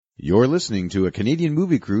You're listening to a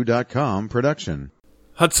CanadianMovieCrew.com production.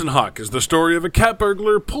 Hudson Hawk is the story of a cat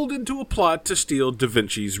burglar pulled into a plot to steal Da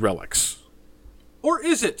Vinci's relics. Or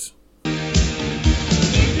is it?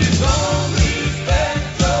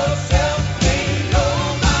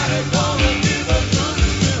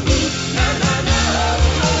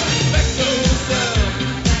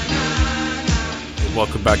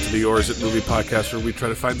 Welcome back to the Or Is It Movie Podcast, where we try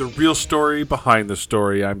to find the real story behind the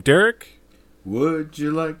story. I'm Derek. Would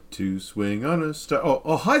you like to swing on a star?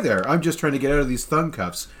 Oh, hi there. I'm just trying to get out of these thumb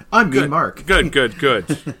cuffs. I'm me, Mark. Good.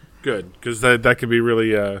 Good, because that can be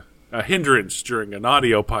really a hindrance during an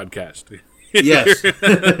audio podcast. Yes.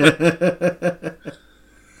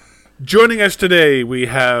 Joining us today, we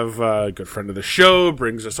have a good friend of the show,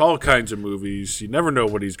 brings us all kinds of movies. You never know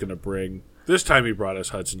what he's going to bring. This time he brought us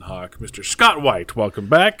Hudson Hawk. Mr. Scott White, welcome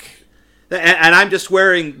back. And I'm just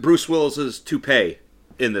wearing Bruce Willis's toupee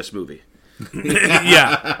in this movie.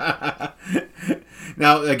 Yeah.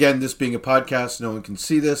 Now, again, this being a podcast, no one can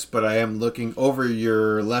see this, but I am looking over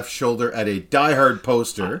your left shoulder at a Die Hard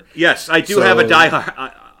poster. Yes, I do have a Die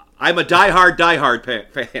Hard. I'm a Die Hard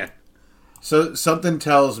fan. So something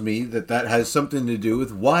tells me that has something to do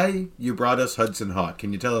with why you brought us Hudson Hawk.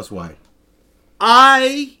 Can you tell us why?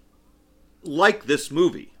 I like this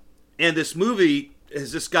movie. And this movie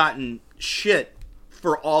has just gotten shit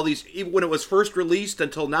for all these, even when it was first released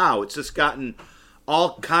until now. It's just gotten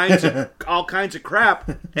all kinds of crap,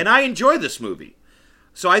 and I enjoy this movie.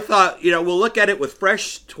 So I thought, we'll look at it with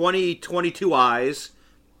fresh 2022 eyes,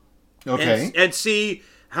 okay, and see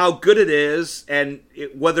how good it is, and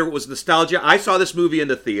whether it was nostalgia. I saw this movie in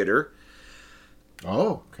the theater.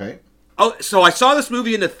 Oh, okay. Oh, so I saw this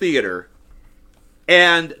movie in the theater,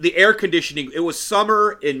 and the air conditioning. It was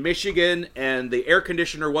summer in Michigan, and the air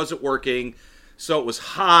conditioner wasn't working. So it was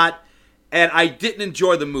hot, and I didn't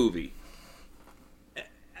enjoy the movie.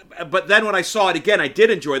 But then when I saw it again, I did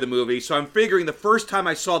enjoy the movie. So I'm figuring the first time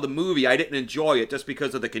I saw the movie, I didn't enjoy it just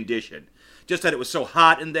because of the condition. Just that it was so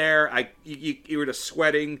hot in there. You were just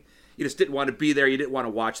sweating. You just didn't want to be there. You didn't want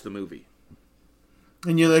to watch the movie.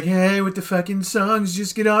 And you're like, hey, with the fucking songs,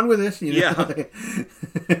 just get on with it. Yeah.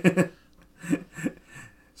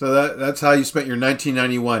 So that's how you spent your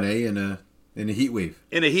 1991, in a heat wave.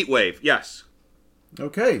 In a heat wave, yes.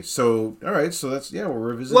 Okay, so, all right, so we're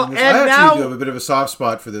revisiting this. And I now, actually do have a bit of a soft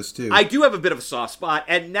spot for this, too. I do have a bit of a soft spot,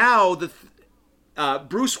 and now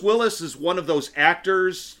Bruce Willis is one of those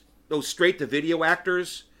actors, those straight-to-video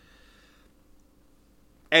actors,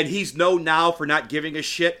 and he's known now for not giving a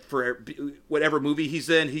shit for whatever movie he's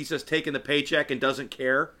in. He's just taking the paycheck and doesn't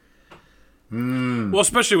care. Well,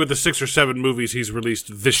 especially with the 6 or 7 movies he's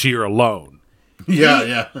released this year alone.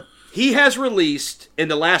 Yeah. He has released, in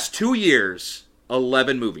the last 2 years,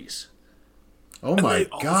 11 movies. Oh my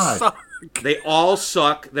God. They all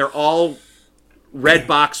suck. They're all red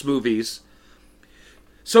box movies.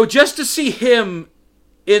 So just to see him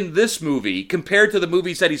in this movie compared to the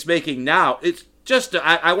movies that he's making now, it's just,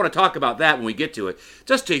 I want to talk about that when we get to it.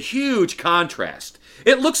 Just a huge contrast.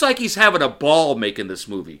 It looks like he's having a ball making this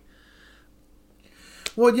movie.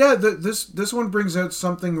 Well, yeah, this one brings out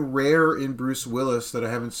something rare in Bruce Willis that I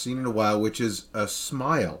haven't seen in a while, which is a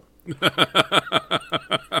smile.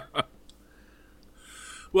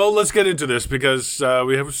 Well, let's get into this because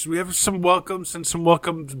we have some welcomes and some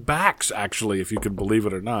welcome backs, actually, if you can believe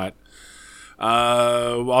it or not.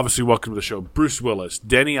 Obviously, welcome to the show, Bruce Willis,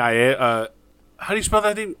 Denny Aiello. How do you spell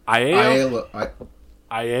that name? Aiello.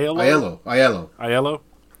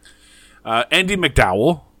 Andy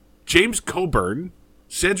McDowell, James Coburn,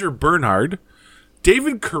 Sandra Bernhard,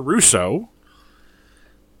 David Caruso.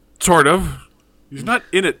 Sort of. He's not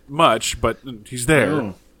in it much, but he's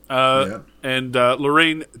there. And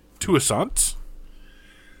Lorraine Toussaint.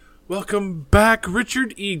 Welcome back,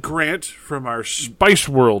 Richard E. Grant from our Spice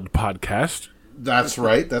World podcast. That's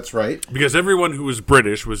right. Because everyone who was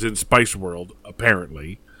British was in Spice World,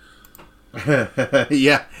 apparently.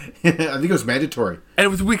 Yeah. I think it was mandatory.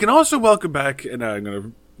 And we can also welcome back, and I'm going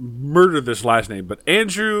to murder this last name, but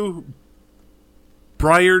Andrew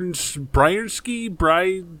Ironsky.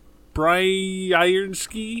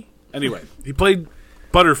 Anyway, he played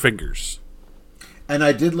Butterfingers. And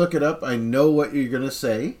I did look it up. I know what you're going to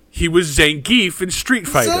say. He was Zangief in Street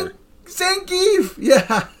Fighter. Zangief!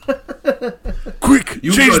 Yeah. Quick,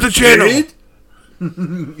 change the channel.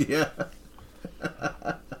 Yeah.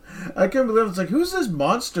 I couldn't believe it. It's like, who's this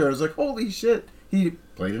monster? I was like, holy shit. He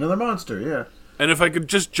played another monster, yeah. And if I could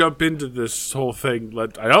just jump into this whole thing,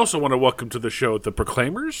 I also want to welcome to the show the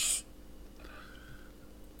Proclaimers.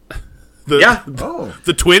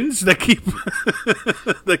 The twins that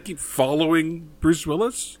keep following Bruce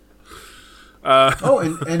Willis. Oh,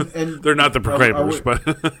 and They're not the Proclaimers,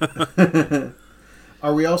 but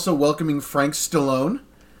are we also welcoming Frank Stallone?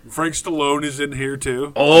 Frank Stallone is in here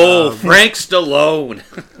too. Oh, Frank Stallone.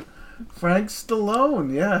 Frank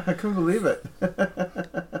Stallone, yeah, I couldn't believe it.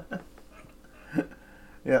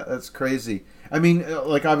 Yeah, that's crazy. I mean,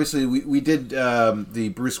 like, obviously, we did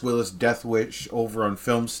the Bruce Willis Death Wish over on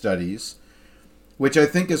Film Studies, which I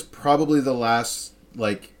think is probably the last,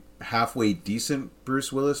 like, halfway decent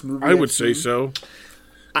Bruce Willis movie. I would say so.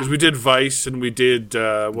 Because we did Vice, and we did,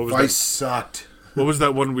 what was Vice sucked. What was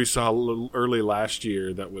that one we saw a little early last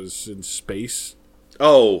year that was in space?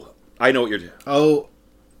 Oh, I know what you're doing. Oh,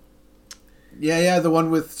 yeah, the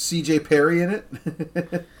one with C.J. Perry in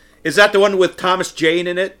it. Is that the one with Thomas Jane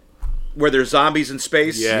in it, where there's zombies in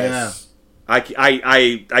space? Yes. I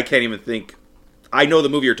can't even think. I know the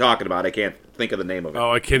movie you're talking about. I can't think of the name of it.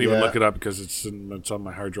 Oh, I can't even Yeah. look it up because it's on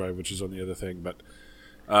my hard drive, which is on the other thing. But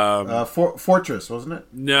Fortress, wasn't it?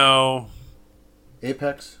 no,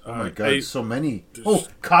 Apex? Oh my god, I- so many. Oh,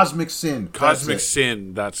 Cosmic Sin. Cosmic That's it.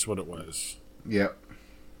 Sin. That's what it was. Yep.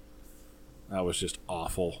 That was just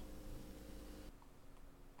awful.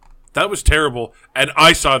 That was terrible. And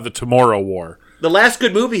I saw the Tomorrow War. The last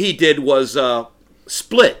good movie he did was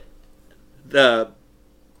Split. The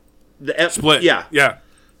Split. Yeah. Yeah.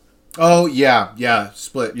 Oh, yeah,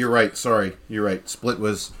 Split. You're right, sorry. You're right. Split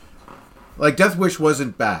was... Like, Death Wish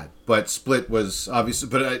wasn't bad, but Split was obviously...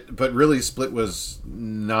 But really, Split was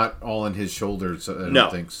not all on his shoulders, I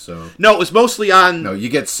don't think, so... No, it was mostly on... No, you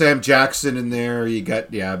get Sam Jackson in there, you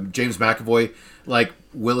got, James McAvoy. Like,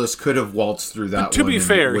 Willis could have waltzed through that But to one be and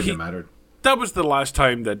fair, it wouldn't he- have mattered. That was the last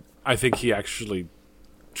time that I think he actually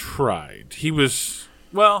tried. He was...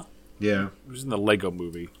 Well, Yeah. he was in the Lego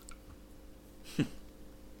movie.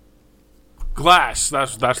 Glass.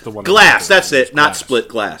 That's the one. Glass, that's it. Not Glass. Split,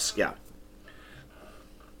 Glass. Yeah.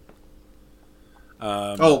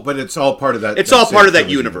 Oh, but it's all part of that. It's all part of that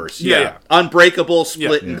universe. Yeah, Yeah. yeah. Unbreakable,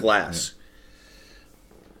 Split, Yeah. and Glass.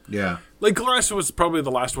 Yeah. Like, Glass was probably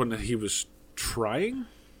the last one that he was trying,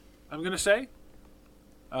 I'm going to say.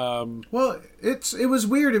 Well, it was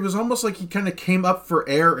weird. It was almost like he kind of came up for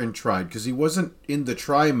air and tried, because he wasn't in the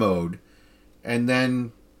try mode. And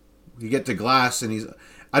then you get to Glass, and he's...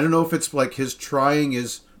 I don't know if it's like his trying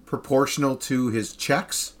is proportional to his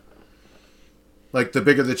checks. Like, the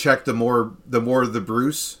bigger the check, the more the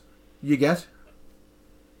Bruce you get.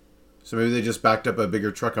 So maybe they just backed up a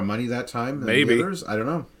bigger truck of money that time than Maybe. the others? I don't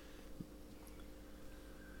know.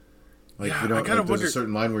 Like, Yeah, you know, I like gotta there's wonder- a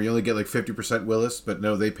certain line where you only get like 50% Willis, but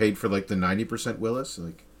no, they paid for like the 90% Willis.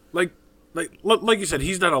 Like, Like you said,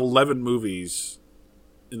 he's done 11 movies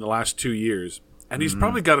in the last 2 years, and he's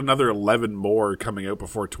probably got another 11 more coming out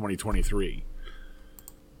before 2023.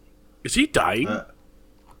 Is he dying?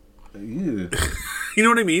 ew. You know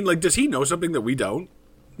what I mean? Like, does he know something that we don't?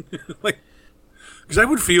 Like, because I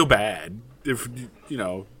would feel bad if, you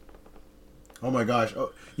know... Oh my gosh!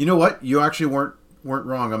 Oh, you know what? You actually weren't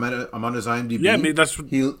wrong. I'm on his IMDb. Yeah, I mean, that's what-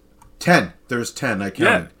 10. There's 10. I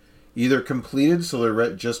counted. Yeah. Either completed, so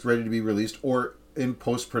they're just ready to be released, or in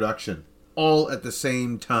post production, all at the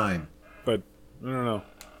same time. But I don't know.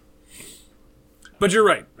 But you're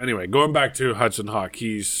right. Anyway, going back to Hudson Hawk,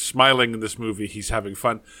 he's smiling in this movie. He's having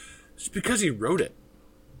fun. It's because he wrote it.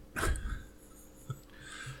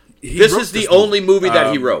 This is the only movie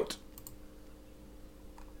that he wrote.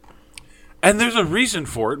 And there's a reason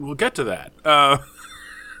for it, and we'll get to that.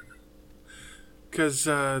 Because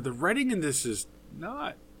the writing in this is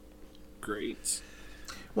not great.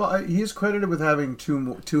 Well, he is credited with having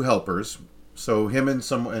two helpers. So him and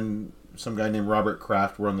some guy named Robert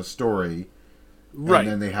Kraft were on the story. Right.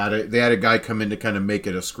 And then they had a guy come in to kind of make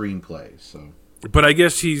it a screenplay. So But I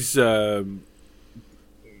guess he's, from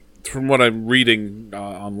what I'm reading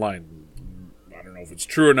online, I don't know if it's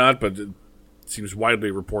true or not, but it seems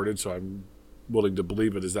widely reported, so I'm willing to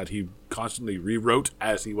believe it, is that he constantly rewrote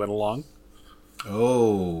as he went along.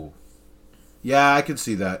 oh, yeah, I can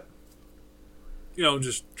see that. You know,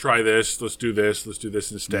 just try this, let's do this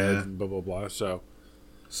instead, Yeah. and blah, blah, blah. So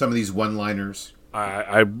Some of these one-liners.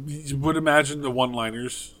 I would imagine the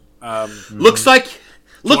one-liners. Looks like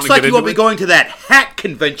wanna get you will into be it? going to that hat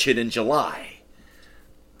convention in July.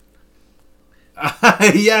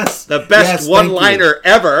 Yes, The best Yes, one-liner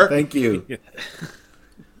ever. Thank you.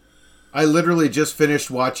 I literally just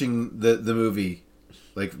finished watching the movie,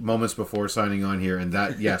 like moments before signing on here, and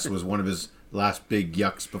that was one of his last big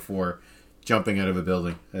yucks before jumping out of a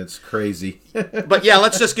building. That's crazy. But yeah,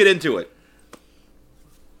 let's just get into it.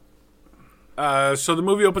 So the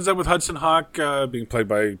movie opens up with Hudson Hawk being played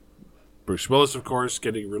by Bruce Willis, of course,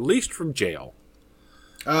 getting released from jail.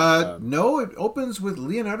 No, it opens with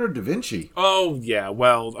Leonardo da Vinci. Oh yeah,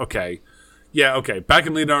 well, okay, yeah, okay. Back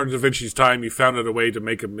in Leonardo da Vinci's time, he found a way to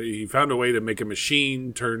make a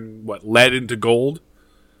machine turn lead into gold.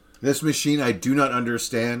 This machine I do not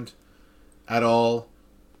understand at all.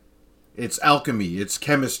 It's alchemy. It's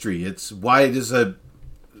chemistry. It's why it is and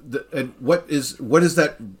what is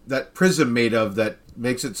that prism made of that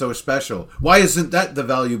makes it so special? Why isn't that the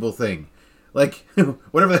valuable thing? Like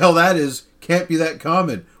whatever the hell that is can't be that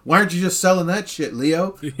common. Why aren't you just selling that shit,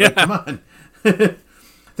 Leo? Yeah. Like, come on.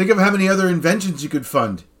 Think of how many other inventions you could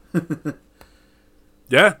fund.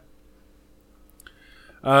 Yeah.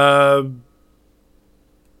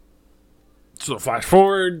 So flash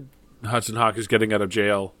forward, Hudson Hawk is getting out of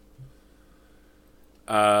jail.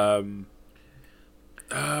 So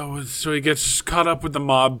he gets caught up with the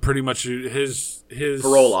mob. Pretty much, his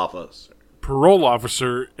Parole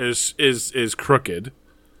officer is crooked.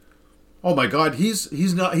 Oh my God, he's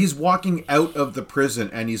walking out of the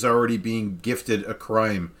prison and he's already being gifted a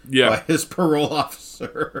crime by his parole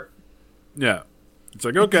officer. Yeah. It's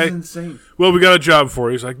like, okay. This is insane. Well, we got a job for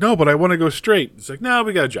you. He's like, no, but I want to go straight. It's like, no,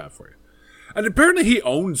 we got a job for you. And apparently he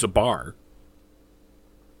owns a bar.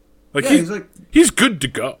 Like, yeah, he's good to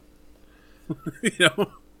go. You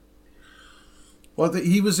know? Well,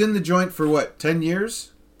 he was in the joint for what, 10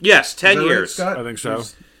 years? Yes, 10 years. Right, Scott? I think so.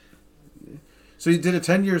 So he did a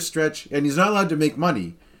 10-year stretch, and he's not allowed to make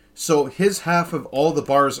money. So his half of all the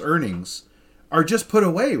bar's earnings are just put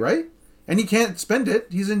away, right? And he can't spend it.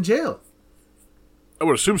 He's in jail. I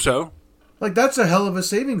would assume so. Like, that's a hell of a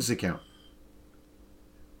savings account.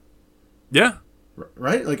 Yeah.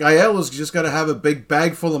 Right? Like, Aiello's just got to have a big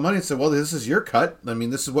bag full of money and say, well, this is your cut. I mean,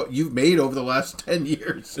 this is what you've made over the last 10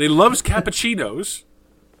 years. And he loves cappuccinos.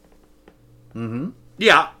 Mm-hmm.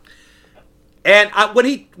 Yeah. And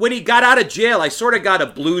when he got out of jail, I sort of got a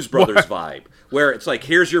Blues Brothers vibe, where it's like,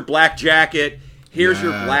 here's your black jacket, here's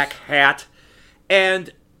your black hat,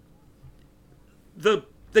 and the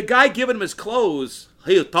guy giving him his clothes,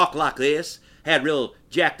 he'll talk like this, had real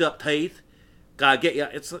jacked up teeth, gotta get you.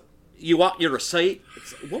 It's you want your receipt.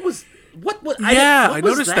 What? I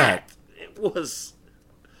noticed that. It was.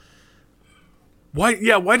 Why?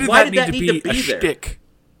 Yeah. Why did that need to be a shtick?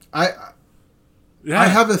 I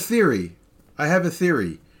have a theory.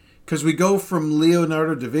 Because we go from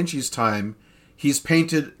Leonardo da Vinci's time, he's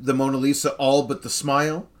painted the Mona Lisa all but the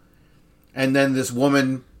smile. And then this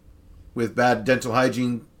woman with bad dental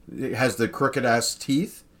hygiene has the crooked-ass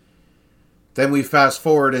teeth. Then we fast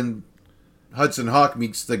forward and Hudson Hawk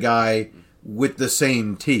meets the guy with the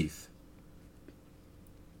same teeth.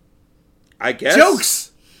 I guess.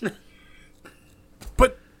 Jokes!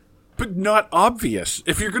 But not obvious.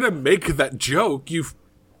 If you're going to make that joke, you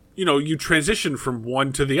transition from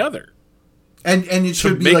one to the other. And it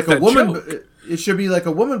should be like a woman. Joke. It should be like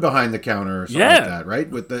a woman behind the counter or something like that, right?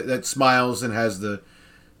 With that smiles and has the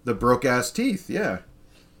broke ass teeth. Yeah.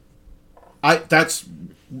 This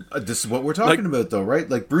is what we're talking about, though, right?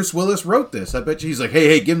 Like Bruce Willis wrote this. I bet you he's like,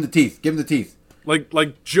 hey, give him the teeth.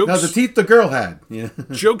 Like jokes. Now the teeth the girl had. Yeah.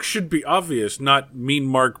 Jokes should be obvious, not Mean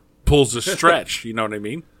Mark pulls a stretch. You know what I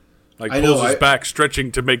mean? Like pulls his back,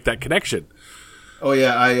 stretching to make that connection. Oh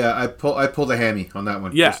yeah, I pulled a hammy on that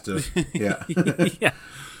one. Yeah, yeah. Yeah.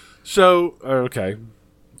 So okay,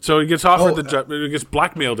 so he gets offered the job. He gets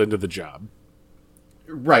blackmailed into the job.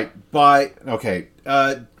 Right. Okay.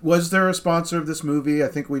 Was there a sponsor of this movie? I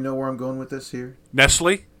think we know where I'm going with this here.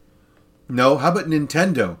 Nestle? No. How about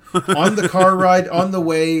Nintendo? On the car ride, on the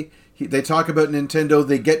way, they talk about Nintendo.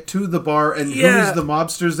 They get to the bar, and who's the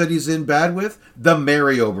mobsters that he's in bad with? The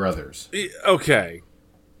Mario Brothers. Okay.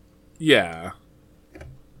 Yeah.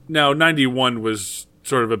 Now, 91 was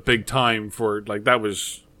sort of a big time for, like, that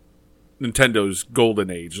was Nintendo's golden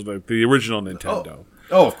age, like the original Nintendo.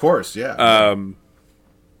 Oh, of course, yeah.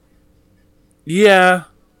 Yeah.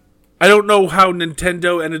 I don't know how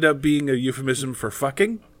Nintendo ended up being a euphemism for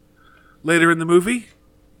fucking later in the movie.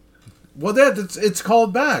 Well, it's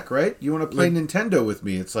called back, right? You want to play Nintendo with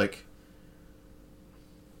me? It's like,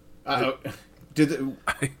 I'm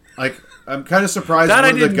kind of surprised one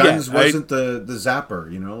of the guns wasn't the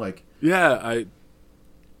zapper. You know, like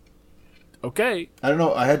okay. I don't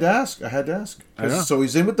know. I had to ask. So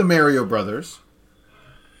he's in with the Mario Brothers.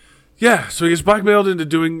 Yeah, so he's blackmailed into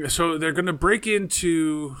doing. So they're going to break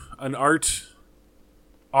into an art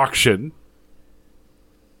auction.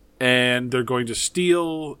 And they're going to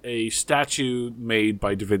steal a statue made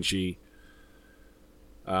by Da Vinci.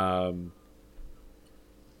 And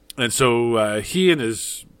so he and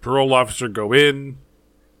his parole officer go in.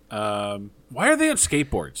 Why are they on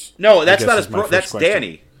skateboards? No, that's not his. That's question.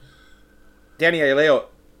 Danny. Danny Aiello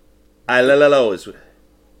is.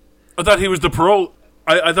 I thought he was the parole.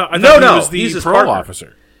 I thought he was he's the his parole partner.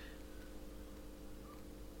 officer.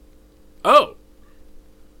 Oh.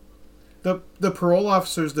 The parole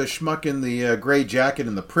officer's the schmuck in the gray jacket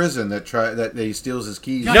in the prison that he steals his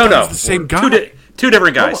keys. Yeah, No, it's the same guy. Two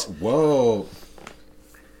different guys. Whoa.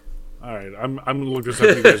 All right, I'm gonna look this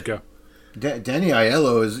up. You guys go. Danny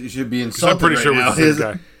Aiello should be 'Cause insulted I'm pretty right sure now. it's the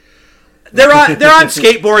same guy. They're on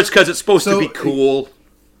skateboards because it's supposed to be cool.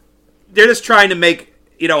 They're just trying to make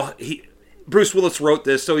Bruce Willis wrote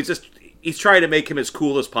this, so he's trying to make him as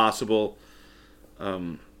cool as possible.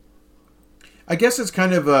 I guess it's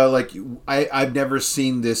kind of like I've never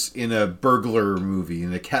seen this in a burglar movie,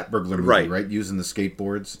 in a cat burglar movie, right? Using the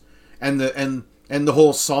skateboards and the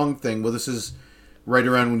whole song thing. Well, this is right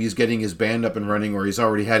around when he's getting his band up and running, or he's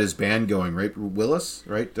already had his band going, right? Willis,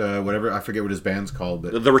 right? Whatever, I forget what his band's called,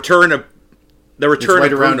 but the return of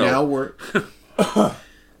right around Bruno. now. Where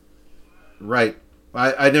right,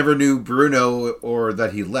 I never knew Bruno or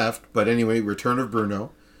that he left, but anyway, Return of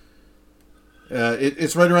Bruno.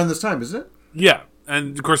 It's right around this time, isn't it? Yeah,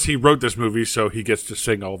 and of course he wrote this movie, so he gets to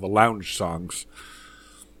sing all the lounge songs.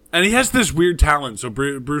 And he has this weird talent. So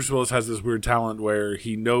Bruce Willis has this weird talent where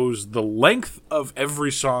he knows the length of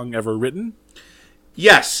every song ever written.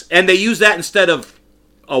 Yes, and they use that instead of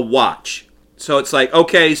a watch. So it's like,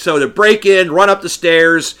 okay, so to break in, run up the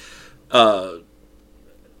stairs, do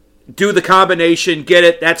the combination, get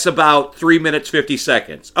it, that's about 3 minutes, 50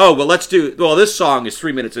 seconds. Oh, well, this song is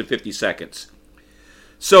 3 minutes and 50 seconds.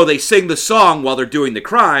 So they sing the song while they're doing the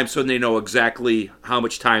crime so they know exactly how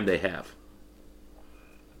much time they have.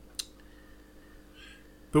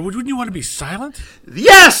 But wouldn't you want to be silent?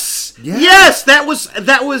 Yes! Yeah. Yes! That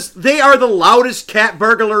was, they are the loudest cat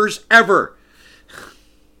burglars ever.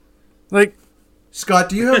 Like, Scott,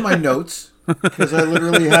 do you have my notes? Because I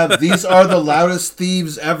literally have, these are the loudest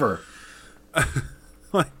thieves ever.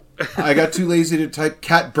 I got too lazy to type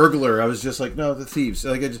cat burglar. I was just like, no, the thieves.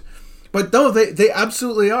 But no, they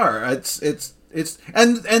absolutely are. It's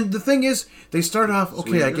and the thing is, they start off,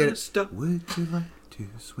 okay, I get it. Would you like to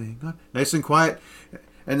swing on? Nice and quiet.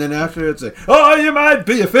 And then after it's like, oh, you might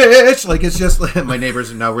be a fish. Like, it's just, my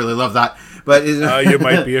neighbors now really love that. But you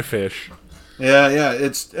might be a fish. Yeah.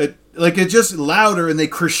 It's just louder, and they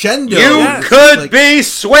crescendo. You could be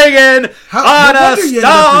swinging on a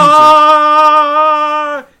star.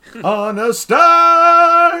 On a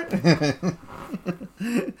star.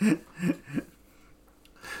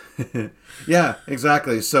 Yeah,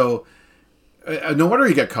 exactly. So, no wonder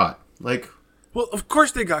he got caught. Like, well, of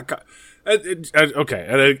course they got caught.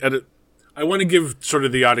 Okay, I want to give sort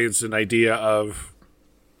of the audience an idea of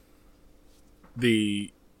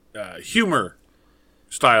the humor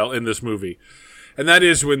style in this movie. And that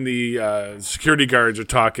is when the security guards are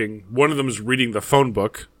talking, one of them is reading the phone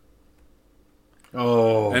book.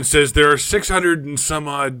 Oh. And says there are 600 and some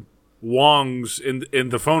odd Wongs in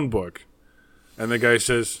the phone book. And the guy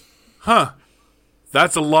says, huh,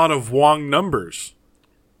 that's a lot of Wong numbers.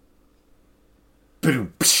 I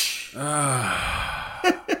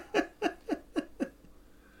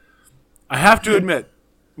have to admit,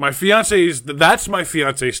 that's my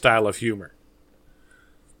fiance's style of humor.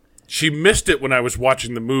 She missed it when I was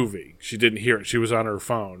watching the movie. She didn't hear it. She was on her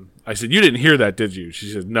phone. I said, you didn't hear that, did you? She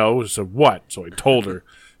said, no. I said, what? So I told her.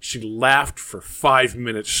 She laughed for 5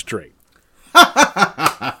 minutes straight.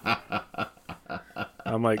 I'm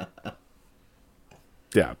like,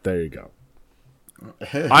 yeah, there you go.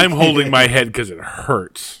 I'm holding my head because it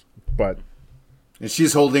hurts. But and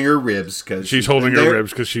she's holding her ribs because she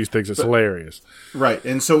thinks it's hilarious. Right.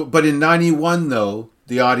 And so, but in 91, though,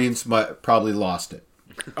 the audience probably lost it.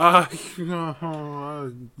 Yeah,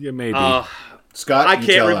 maybe. Scott, I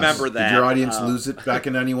can't remember us. that. Did your audience lose it back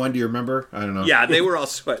in 91? Do you remember? I don't know. Yeah, they were all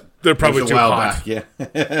sweating. They're probably too hot. Back,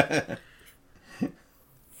 yeah.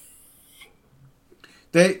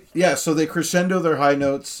 So they crescendo their high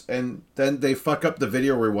notes, and then they fuck up the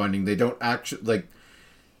video rewinding. They don't actually, like,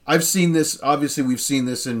 I've seen this, obviously we've seen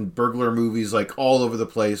this in burglar movies, like, all over the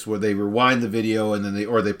place, where they rewind the video, and then they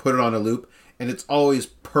put it on a loop, and it's always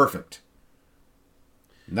perfect.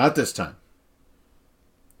 Not this time.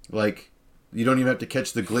 Like, you don't even have to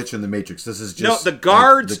catch the glitch in the Matrix. This is just... No, the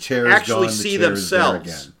guards the chair actually gone, see the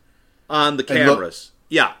themselves on the cameras.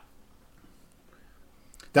 Yeah.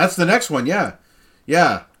 That's the next one, yeah.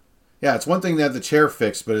 Yeah, it's one thing to have the chair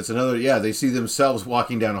fixed, but it's another, they see themselves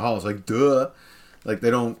walking down a hall. It's like, duh. Like,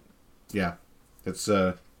 they don't, it's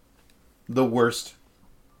the worst.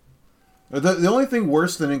 The only thing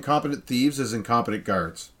worse than incompetent thieves is incompetent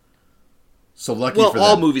guards. So lucky for them. Well,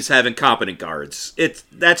 all movies have incompetent guards.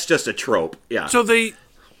 That's just a trope, yeah. So they...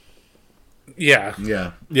 Yeah.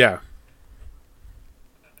 Yeah. Yeah.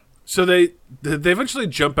 So they eventually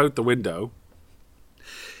jump out the window.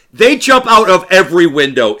 They jump out of every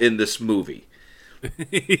window in this movie.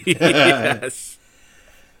 Yes.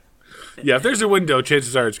 Yeah, if there's a window,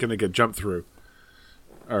 chances are it's going to get jumped through.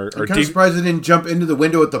 I'm kind of surprised they didn't jump into the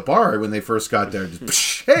window at the bar when they first got there.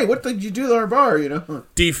 Just, hey, what did you do to our bar? You know,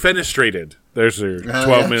 defenestrated. There's your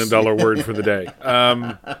 $12 million word for the day.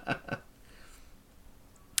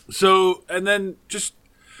 So, and then just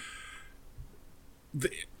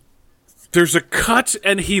there's a cut,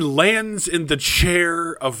 and he lands in the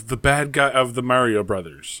chair of the bad guy of the Mario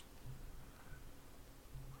Brothers.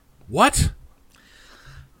 What?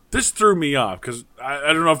 This threw me off because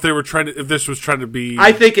I don't know if they were trying to. If this was trying to be.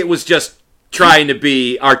 I think it was just trying to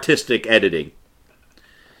be artistic editing.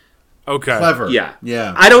 Okay. Clever. Yeah.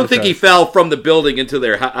 Yeah. I don't think he fell from the building into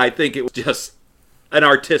there. I think it was just an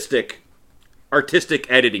artistic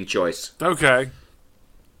editing choice. Okay.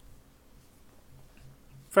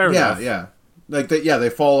 Fair enough. Yeah. Like that. Yeah, they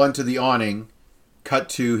fall onto the awning. Cut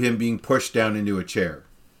to him being pushed down into a chair.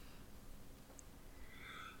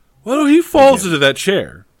 Well, he falls into that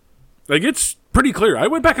chair. Like, it's pretty clear. I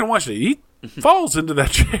went back and watched it. He falls into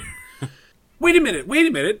that chair. Wait a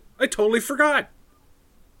minute. I totally forgot.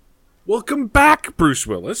 Welcome back, Bruce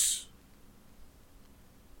Willis.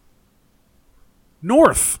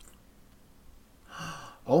 North.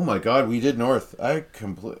 Oh my God, we did North.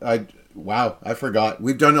 Wow, I forgot.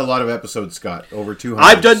 We've done a lot of episodes, Scott. Over 200.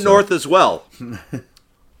 I've done North as well.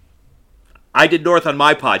 I did North on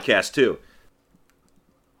my podcast too.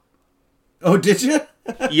 Oh, did you?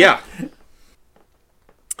 Yeah.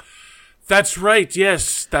 That's right.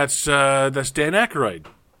 Yes, that's Dan Aykroyd.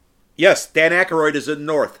 Yes, Dan Aykroyd is in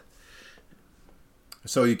North.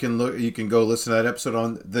 So you can go listen to that episode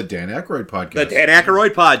on the Dan Aykroyd podcast. The Dan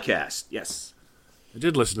Aykroyd podcast. Yes. I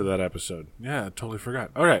did listen to that episode. Yeah, I totally forgot.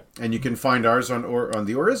 All right. And you can find ours on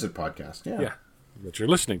the Or Is It podcast. Yeah. That you're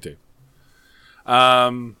listening to.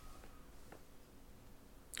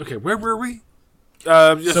 Okay, where were we?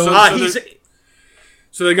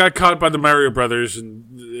 So they got caught by the Mario Brothers,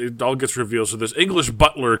 and it all gets revealed. So this English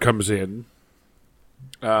butler comes in,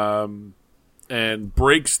 and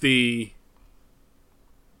breaks the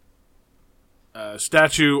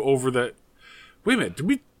statue over the. Wait a minute, did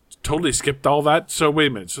we totally skipped all that? So wait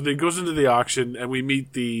a minute. So he goes into the auction, and we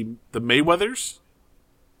meet the Mayweathers.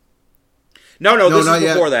 No, this is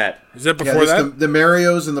before that. Is that before that? The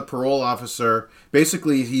Marios and the parole officer.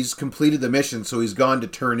 Basically, he's completed the mission, so he's gone to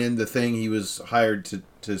turn in the thing he was hired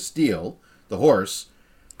to steal, the horse.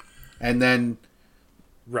 And then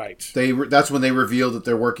right. That's when they reveal that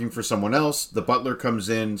they're working for someone else. The butler comes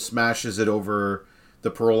in, smashes it over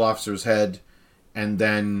the parole officer's head, and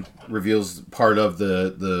then reveals part of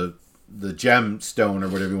the gemstone, or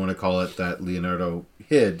whatever you want to call it, that Leonardo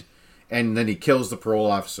hid. And then he kills the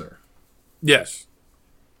parole officer. Yes.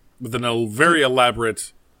 With a very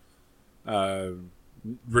elaborate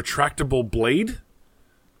retractable blade.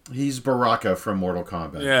 He's Baraka from Mortal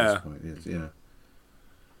Kombat. Yeah. At this point. Yeah.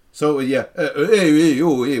 So yeah, hey,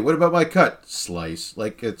 what about my cut? Slice.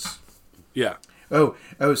 Like it's. Yeah. Oh,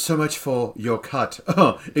 so much for your cut.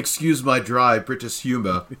 Oh, excuse my dry British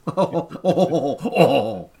humor.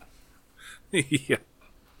 Yeah.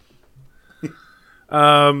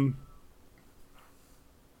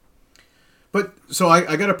 But so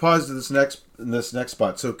I got to pause to this next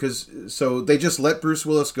spot. So they just let Bruce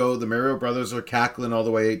Willis go. The Mario Brothers are cackling all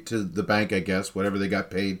the way to the bank, I guess, whatever they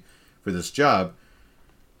got paid for this job.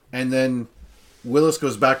 And then Willis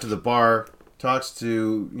goes back to the bar, talks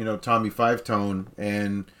to Tommy Five Tone,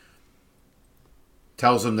 and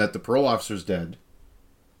tells him that the parole officer's dead.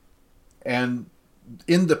 And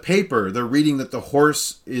in the paper, they're reading that the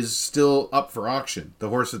horse is still up for auction. The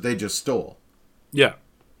horse that they just stole. Yeah.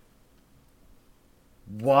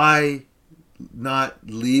 Why not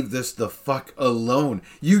leave this the fuck alone?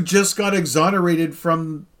 You just got exonerated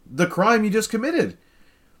from the crime you just committed.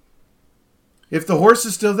 If the horse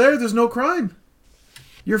is still there, there's no crime.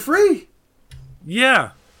 You're free. Yeah.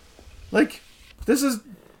 Like, this is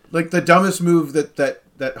like the dumbest move that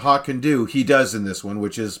Hawk can do. He does in this one,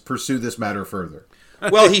 which is pursue this matter further.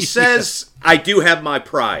 Well, he says, I do have my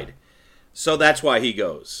pride. So that's why he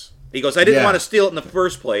goes. He goes, I didn't want to steal it in the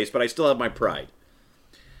first place, but I still have my pride.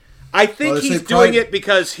 I think he's doing it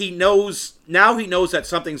because he knows that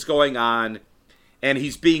something's going on and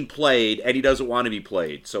he's being played and he doesn't want to be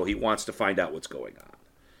played. So he wants to find out what's going on.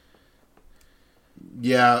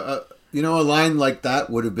 Yeah. A line like that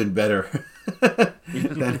would have been better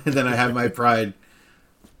than I have my pride.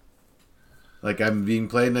 Like I'm being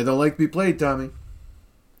played and I don't like to be played, Tommy.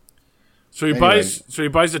 So he buys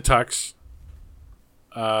a tux,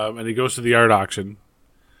 and he goes to the art auction.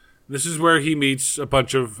 This is where he meets a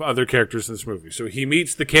bunch of other characters in this movie. So he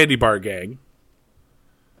meets the candy bar gang.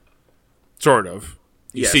 Sort of.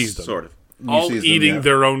 He sees them. Sort of. All eating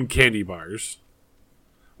their own candy bars.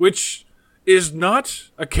 Which is not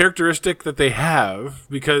a characteristic that they have,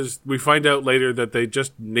 because we find out later that they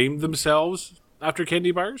just named themselves after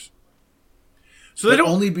candy bars. So they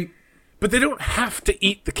don't but they don't have to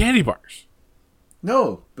eat the candy bars.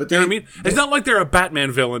 No, but you know what I mean? It's not like they're a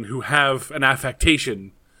Batman villain who have an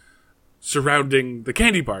affectation surrounding the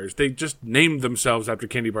candy bars. They just named themselves after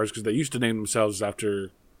candy bars because they used to name themselves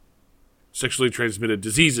after sexually transmitted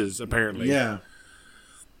diseases, apparently. Yeah.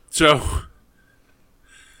 So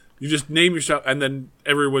you just name yourself, and then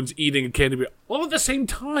everyone's eating a candy bar all at the same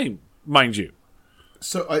time, mind you.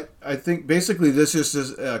 So I think basically this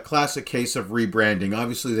is a classic case of rebranding.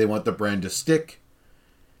 Obviously, they want the brand to stick,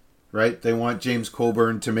 right? They want James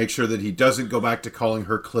Coburn to make sure that he doesn't go back to calling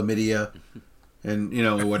her chlamydia, and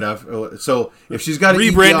whatever. So if she's got to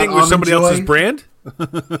rebranding with somebody else's brand,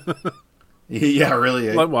 yeah,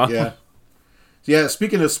 really, wow. Yeah. Yeah,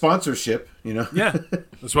 speaking of sponsorship, Yeah,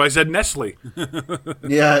 that's why I said Nestle.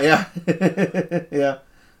 Yeah. Yeah,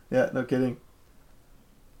 no kidding.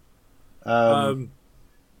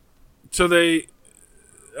 So they...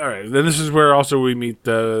 All right, then this is where also we meet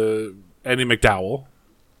Andy McDowell.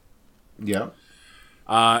 Yeah.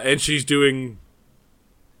 And she's doing...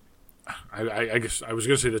 I guess I was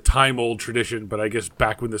going to say the time-old tradition, but I guess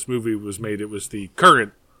back when this movie was made, it was the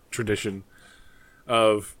current tradition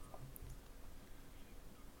of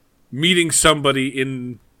meeting somebody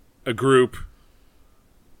in a group,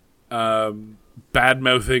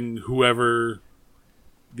 bad-mouthing whoever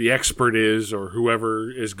the expert is or whoever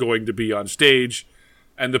is going to be on stage,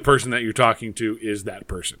 and the person that you're talking to is that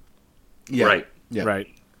person. Yeah. Right. Yeah. Right.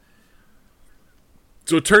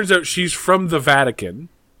 So it turns out she's from the Vatican.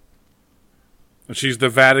 And she's the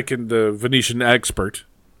Venetian expert.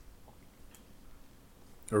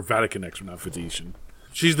 Or Vatican expert, not Venetian.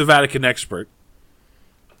 She's the Vatican expert.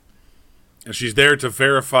 And she's there to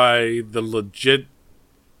verify the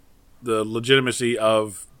legitimacy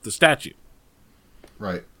of the statue.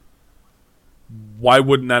 Right. Why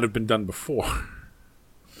wouldn't that have been done before?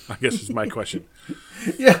 I guess is my question.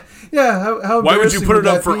 Yeah. How Why would you put it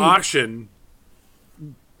up for be? auction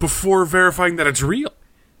before verifying that it's real?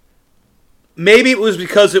 Maybe it was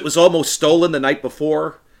because it was almost stolen the night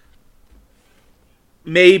before.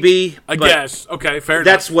 Maybe. I guess. Okay, fair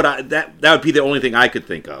that's enough. That would be the only thing I could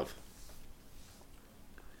think of.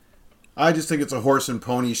 I just think it's a horse and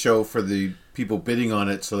pony show for the people bidding on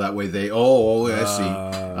it, so that way they, I see,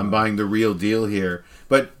 I'm buying the real deal here.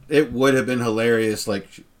 But it would have been hilarious, like,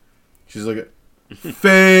 she's like,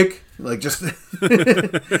 fake, like, just,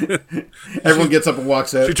 everyone gets up and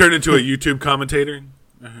walks out. She turned into a YouTube commentator.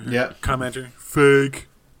 Yeah. Commenter. Fake.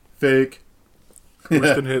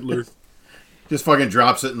 Worse than Hitler. Just fucking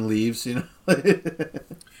drops it and leaves,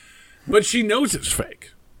 But she knows it's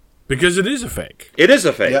fake. Because it is a fake. It is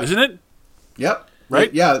a fake. Yeah. Isn't it? Yep.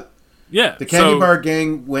 Right? Yeah. Yeah. The Candy Bar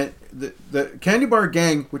Gang went... The Candy Bar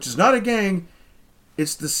Gang, which is not a gang,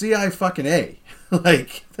 it's the CI fucking A.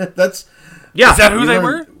 Like, that's... Yeah. Is that who they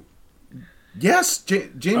were? Yes.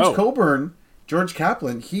 James Coburn, George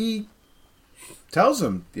Kaplan, he tells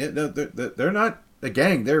them, they're not a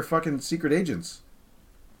gang. They're fucking secret agents.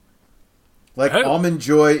 Like, Almond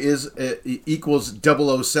Joy equals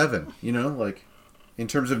 007, like, in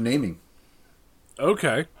terms of naming.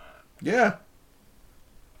 Okay. Yeah.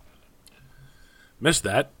 Missed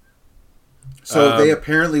that. So they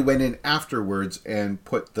apparently went in afterwards and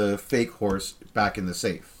put the fake horse back in the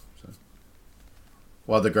safe.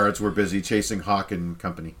 While the guards were busy chasing Hawk and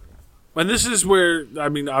company. And this is where, I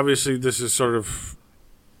mean, obviously this is sort of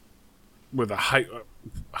with a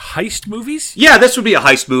heist movies? Yeah, this would be a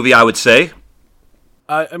heist movie, I would say.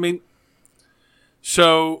 I mean,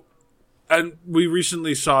 so, and we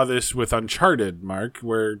recently saw this with Uncharted, Mark,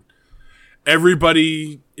 where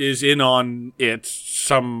everybody is in on it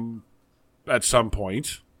at some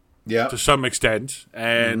point, Yeah. to some extent,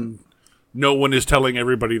 and no one is telling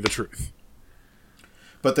everybody the truth.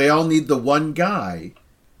 But they all need the one guy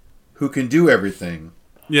who can do everything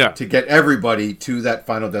to get everybody to that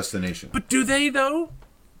final destination. But do they, though?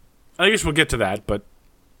 I guess we'll get to that, but...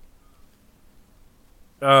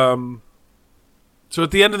 So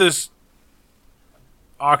at the end of this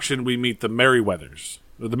auction, we meet the Merryweathers.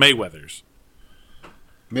 Or the Mayweathers.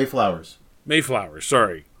 Mayflowers,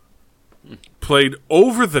 sorry. Played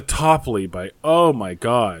over the toply by... Oh, my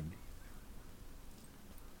God.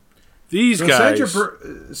 These guys...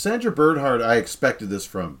 Sandra Bernhard, I expected this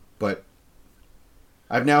from, but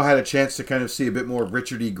I've now had a chance to kind of see a bit more of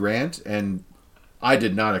Richard E. Grant, and I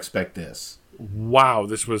did not expect this. Wow,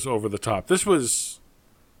 this was over the top. This was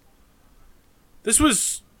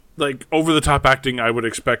like over the top acting I would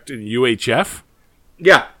expect in UHF.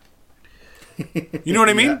 Yeah. You know what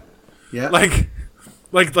I mean? Yeah.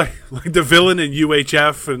 Like the villain in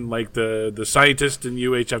UHF and like the scientist in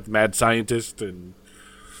UHF, the mad scientist, and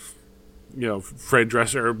Fred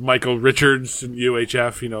Dresser, Michael Richards in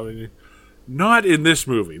UHF. Not in this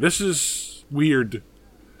movie. This is weird.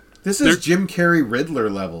 This is Jim Carrey Riddler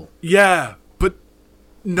level. Yeah, but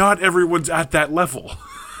not everyone's at that level.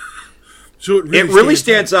 So it really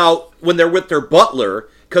stands out when they're with their butler,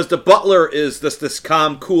 because the butler is this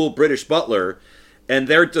calm, cool British butler, and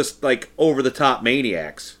they're just like over the top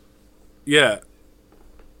maniacs. Yeah.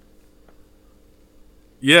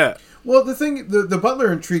 Yeah. Well, the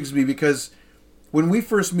butler intrigues me because when we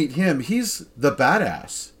first meet him, he's the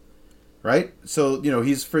badass, right? So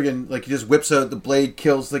he's friggin' like, he just whips out the blade,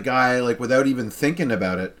 kills the guy like without even thinking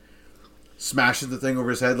about it, smashes the thing over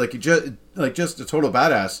his head, like just a total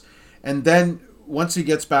badass. And then once he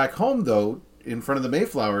gets back home, though, in front of the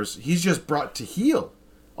Mayflowers, he's just brought to heel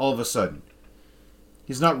all of a sudden.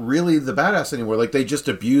 He's not really the badass anymore. Like, they just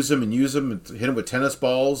abuse him and use him and hit him with tennis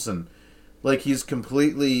balls. And, like, he's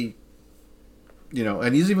completely,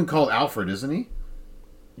 and he's even called Alfred, isn't he?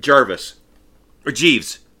 Jarvis. Or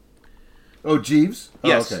Jeeves. Oh, Jeeves?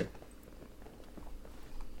 Yes. Oh, okay.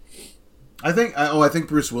 I think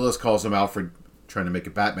Bruce Willis calls him Alfred, trying to make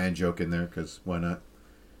a Batman joke in there, because why not?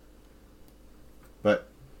 But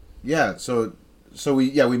yeah, so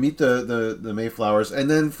we meet the Mayflowers,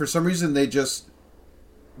 and then for some reason there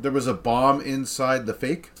was a bomb inside the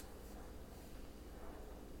fake.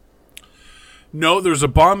 No, there's a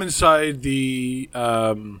bomb inside the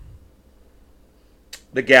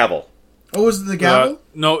gavel. Oh, was it the gavel?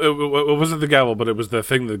 No, it wasn't the gavel, but it was the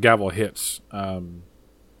thing the gavel hits. The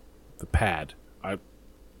pad. At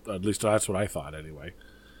least that's what I thought, anyway.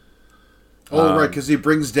 Oh, right, because he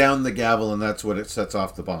brings down the gavel, and that's what it sets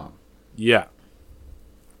off the bomb. Yeah.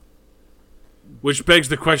 Which begs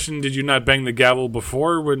the question: did you not bang the gavel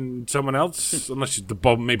before when someone else? Unless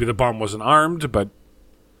maybe the bomb wasn't armed, but.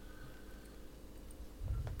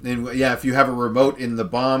 And yeah, if you have a remote in the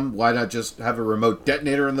bomb, why not just have a remote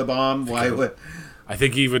detonator in the bomb? Why would? I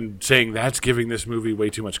think even saying that's giving this movie way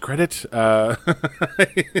too much credit.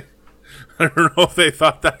 I don't know if they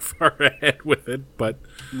thought that far ahead with it, but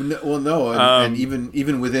no, and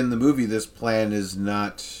even within the movie, this plan is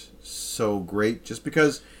not so great. Just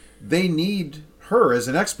because they need her as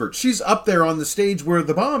an expert, she's up there on the stage where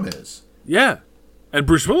the bomb is. Yeah, and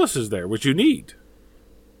Bruce Willis is there, which you need,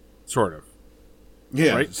 sort of.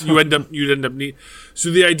 Yeah, right. So you'd end up need. So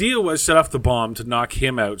the idea was set off the bomb to knock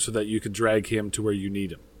him out, so that you could drag him to where you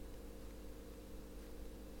need him.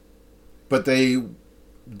 But they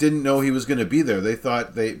didn't know he was going to be there. They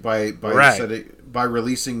thought by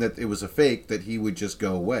releasing that it was a fake, that he would just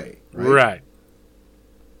go away. Right.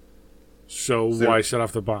 So why set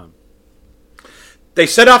off the bomb? They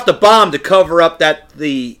set off the bomb to cover up that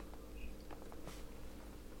the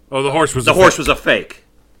horse was was a fake.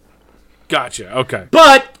 Gotcha. Okay.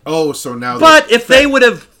 But so now. But if they would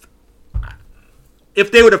have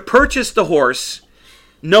purchased the horse,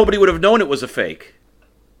 nobody would have known it was a fake.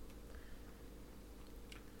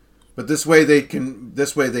 But this way they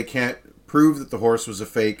can't prove that the horse was a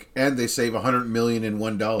fake, and they save $100 million in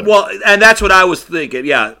 $1. Well, and that's what I was thinking.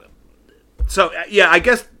 Yeah. So yeah, I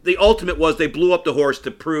guess the ultimate was they blew up the horse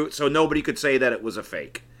to prove, so nobody could say that it was a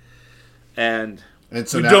fake. And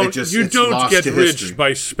so you now don't get rich history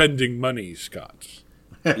by spending money, Scott.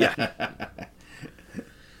 Yeah.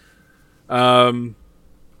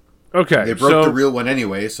 Okay. They broke the real one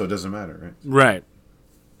anyway, so it doesn't matter, right? Right.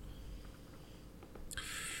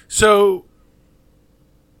 So,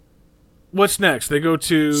 what's next? They go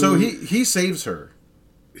to. So he saves her.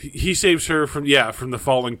 He saves her from the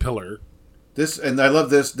falling pillar. And I love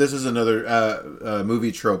this. This is another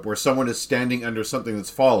movie trope where someone is standing under something that's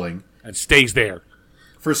falling and stays there.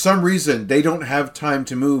 For some reason, they don't have time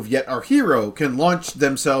to move. Yet our hero can launch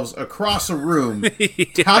themselves across a room,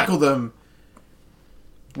 tackle them.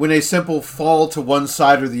 When a simple fall to one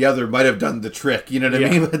side or the other might have done the trick, you know what I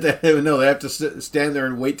mean? But they have to stand there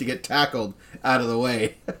and wait to get tackled out of the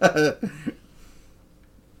way. Like,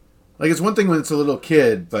 it's one thing when it's a little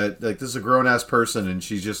kid, but like this is a grown-ass person, and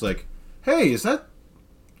she's just like, hey,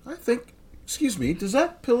 excuse me, does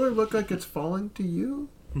that pillar look like it's falling to you?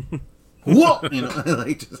 Whoa!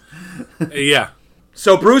 Yeah.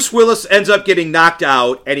 So Bruce Willis ends up getting knocked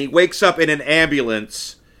out, and he wakes up in an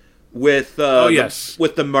ambulance with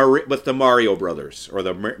with the Mario brothers, or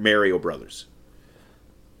the Mario brothers.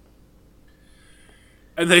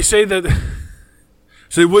 And they say that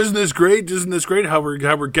So wasn't this great? Isn't this great? How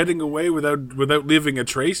we're getting away without leaving a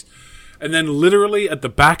trace? And then literally at the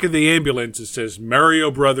back of the ambulance it says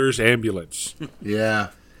Mario Brothers Ambulance. Yeah.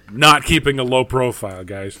 Not keeping a low profile,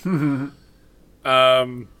 guys.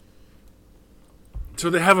 So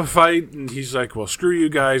they have a fight, and he's like, "Well, screw you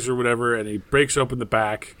guys," or whatever, and he breaks open the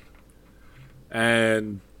back,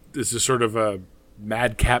 and this is sort of a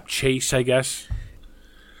madcap chase, I guess.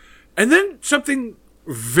 And then something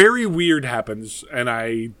very weird happens, and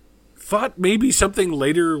I thought maybe something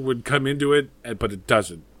later would come into it, but it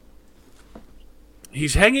doesn't.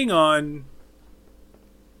 He's hanging on.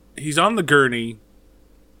 He's on the gurney,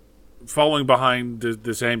 following behind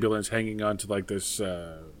this ambulance, hanging on to like this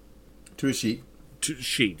To a sheet.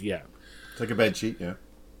 Sheet. Yeah, It's like a bed sheet. Yeah.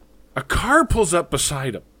 a car pulls up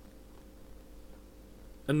beside him,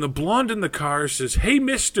 and the blonde in the car says, "Hey,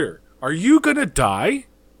 mister, are you gonna die?"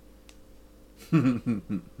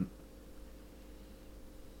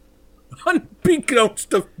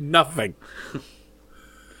 Unbeknownst of nothing.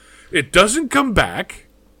 It doesn't come back.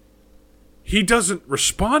 He doesn't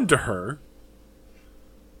respond to her.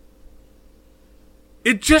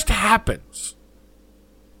 It just happens.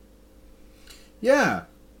 Yeah.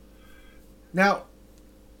 Now,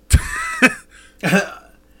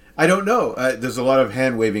 I don't know. There's a lot of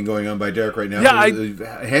hand waving going on by Derek right now. Yeah,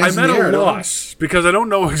 Hands I'm in at the air, a I don't loss because I don't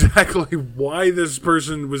know exactly why this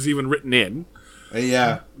person was even written in.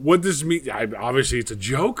 Yeah. What does mean? Obviously, it's a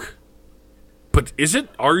joke. But is it?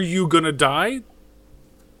 Are you gonna die?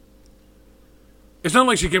 It's not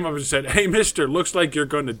like she came up and said, "Hey, mister, looks like you're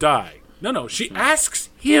gonna die." No. She asks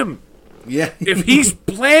him Yeah. if he's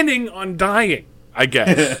planning on dying, I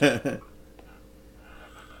guess. But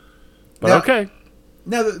Now- okay.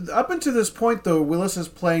 Now, up until this point, though, Willis is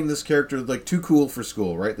playing this character like too cool for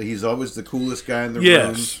school, right? Like, he's always the coolest guy in the room.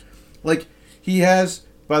 Yes. Like, he has...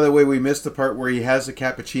 By the way, we missed the part where he has a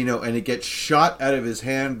cappuccino and it gets shot out of his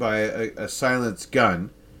hand by a silenced gun.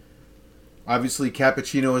 Obviously,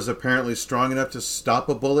 cappuccino is apparently strong enough to stop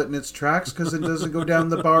a bullet in its tracks because it doesn't go down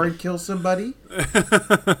the bar and kill somebody.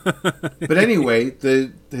 But anyway,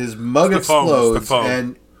 his mug It's the foam, explodes it's the foam.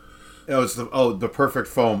 and it's the perfect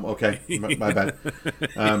foam. Okay, my bad.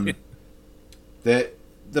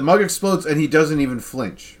 The mug explodes and he doesn't even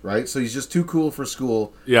flinch. Right, so he's just too cool for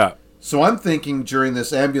school. Yeah. So I'm thinking during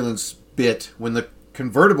this ambulance bit, when the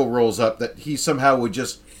convertible rolls up, that he somehow would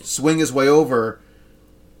just swing his way over,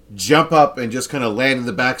 jump up, and just kind of land in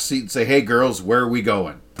the back seat and say, "Hey, girls, where are we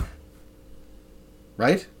going?"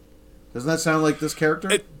 Right? Doesn't that sound like this character?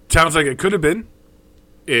 It sounds like it could have been.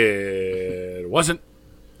 It wasn't.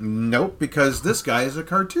 Nope, because this guy is a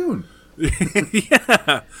cartoon.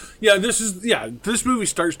 Yeah. This movie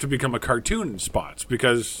starts to become a cartoon in spots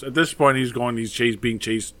because at this point he's being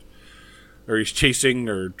chased, or he's chasing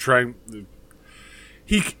or trying.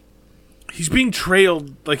 He's being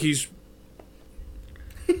trailed like he's.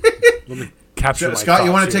 Let me capture my Scott,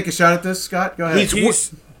 you want to here. take a shot at this? Scott, go ahead.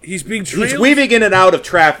 He's being trailed. He's weaving in and out of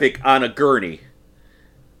traffic on a gurney,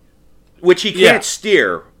 which he can't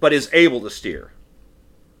steer, but is able to steer.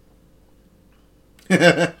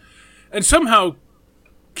 And somehow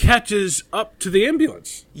catches up to the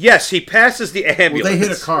ambulance. Yes, he passes the ambulance. Well, they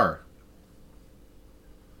hit a car.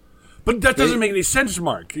 But that doesn't make any sense,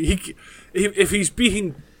 Mark. If he's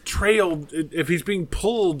being trailed, if he's being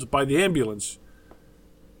pulled by the ambulance,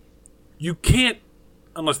 you can't,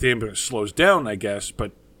 unless the ambulance slows down, I guess,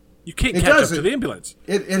 but you can't catch up to the ambulance.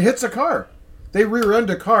 It hits a car. They rear-end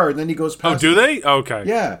a car, and then he goes past. Oh, do they? Okay.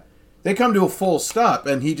 Yeah. They come to a full stop,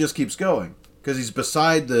 and he just keeps going because he's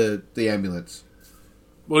beside the ambulance.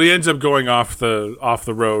 Well, he ends up going off the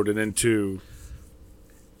road and into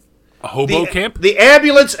a hobo camp. The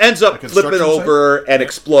ambulance ends up construction flipping over and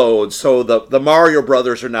explodes, so the Mario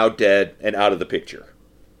brothers are now dead and out of the picture.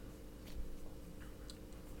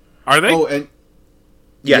 Are they? Oh, and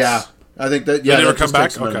Yes. yeah, I think that. They Yeah, never that come just back?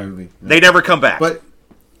 takes them out of the Okay. movie. Yeah. They never come back. But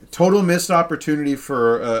total missed opportunity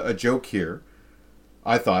for a joke here,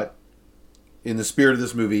 I thought, in the spirit of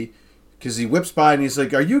this movie, because he whips by and he's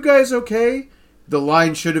like, "Are you guys okay?" The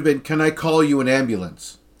line should have been, "Can I call you an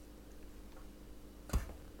ambulance?"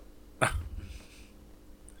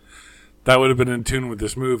 That would have been in tune with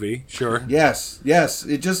this movie, sure. Yes.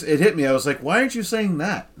 It hit me. I was like, "Why aren't you saying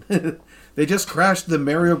that?" They just crashed the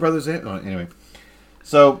Mario Brothers. Anyway,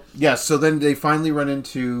 so yes. So then they finally run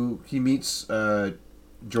into. He meets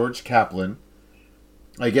George Kaplan.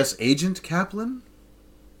 I guess Agent Kaplan.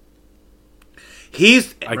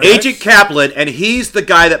 He's I guess. Agent Kaplan, and he's the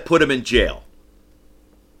guy that put him in jail.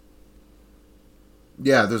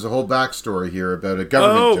 Yeah, there's a whole backstory here about a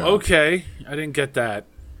government job. Okay. I didn't get that.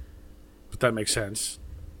 But that makes sense.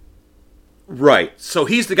 Right. So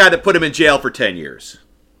he's the guy that put him in jail for 10 years.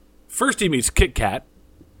 First he meets Kit Kat,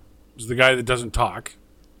 who's the guy that doesn't talk.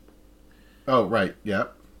 Oh, right. Yeah.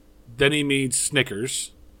 Then he meets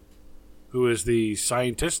Snickers, who is the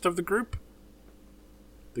scientist of the group.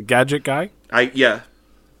 The gadget guy. Yeah.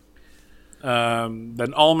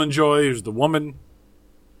 Then Almond Joy, who's the woman.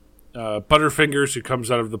 Butterfingers, who comes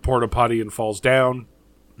out of the porta potty and falls down.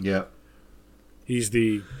 Yeah. He's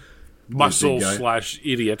the muscle /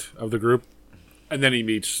 idiot of the group. And then he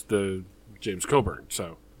meets the James Coburn.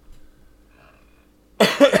 So,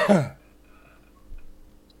 and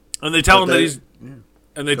they tell him that he's,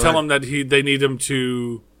 and they tell him that they need him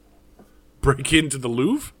to break into the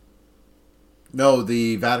Louvre. No,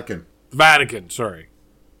 the Vatican. Vatican, sorry,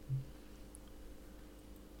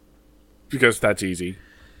 because that's easy.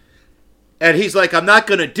 And he's like, I'm not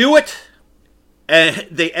going to do it. And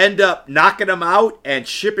they end up knocking him out and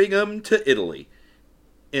shipping him to Italy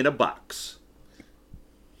in a box.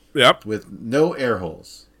 Yep. With no air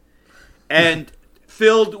holes. And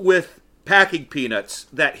filled with packing peanuts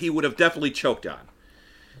that he would have definitely choked on.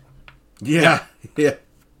 Yeah. Yeah.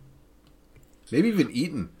 Maybe even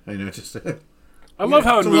eaten. I know. Just. I love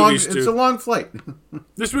how in movies it's a long flight.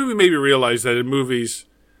 This movie made me realize that in movies,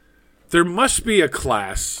 there must be a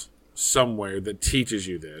class somewhere that teaches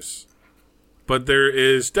you this. But there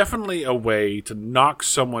is definitely a way to knock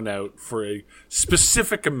someone out for a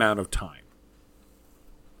specific amount of time.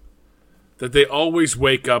 That they always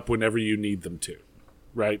wake up whenever you need them to.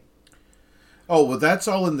 Right? Oh, well, that's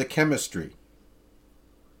all in the chemistry.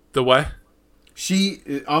 The what?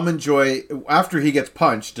 Almond Joy, after he gets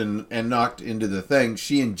punched and knocked into the thing,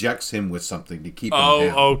 she injects him with something to keep him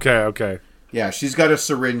down. Oh, okay. Yeah, she's got a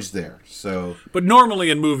syringe there. So, but normally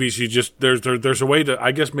in movies, you just there's a way to,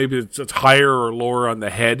 I guess maybe it's higher or lower on the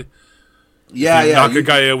head. Yeah, you knock a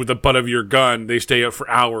guy out with the butt of your gun, they stay out for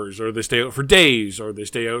hours, or they stay out for days, or they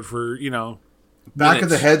stay out for back minutes. of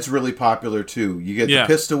the head's really popular too. You get the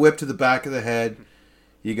pistol whip to the back of the head,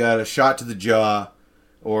 you got a shot to the jaw,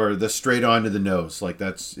 or the straight on to the nose. Like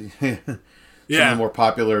that's some of the more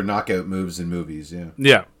popular knockout moves in movies. Yeah.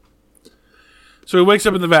 Yeah. So he wakes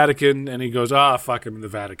up in the Vatican, and he goes, fuck, I'm in the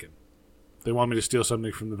Vatican. They want me to steal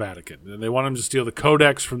something from the Vatican. And they want him to steal the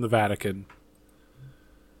Codex from the Vatican.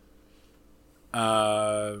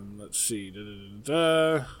 Let's see.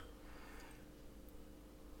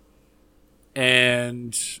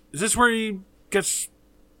 And is this where he gets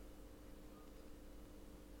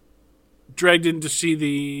dragged in to see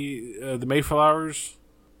the Mayflowers?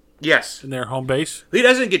 Yes. In their home base? He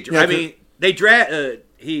doesn't get... Yeah, I mean, they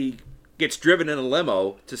he gets driven in a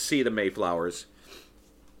limo to see the Mayflowers.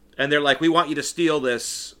 And they're like, we want you to steal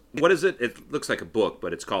this. What is it? It looks like a book,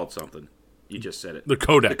 but it's called something. You just said it. The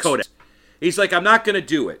Codex. The Codex. He's like, I'm not going to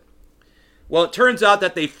do it. Well, it turns out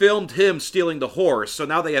that they filmed him stealing the horse, so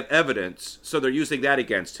now they have evidence, so they're using that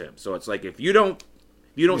against him. So it's like, if you don't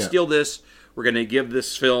steal this, we're going to give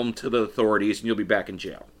this film to the authorities, and you'll be back in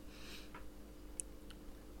jail.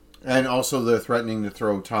 And also they're threatening to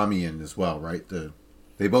throw Tommy in as well, right?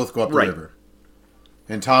 They both go up the river.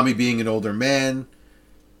 And Tommy being an older man,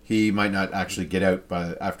 he might not actually get out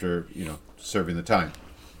after serving the time.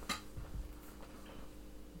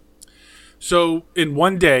 So in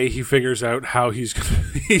one day, he figures out how he's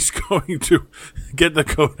going to get the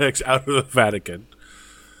Codex out of the Vatican.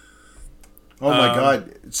 Oh my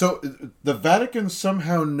God! So the Vatican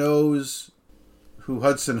somehow knows who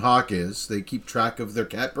Hudson Hawk is. They keep track of their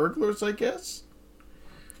cat burglars, I guess.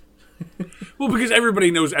 Well, because everybody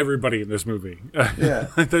knows everybody in this movie. Yeah.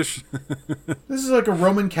 This is like a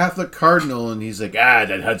Roman Catholic cardinal, and he's like,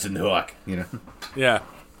 that Hudson Hawk, Yeah.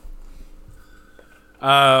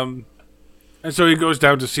 And so he goes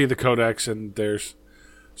down to see the Codex, and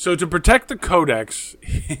so to protect the Codex,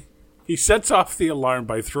 he sets off the alarm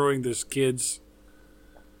by throwing this kid's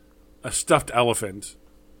a stuffed elephant.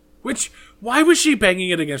 Which, why was she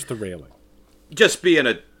banging it against the railing? Just being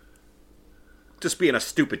a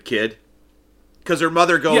stupid kid. Because her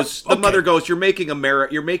mother goes, mother goes, you're making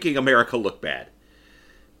America look bad.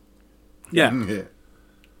 Yeah.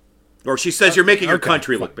 Or she says you're making your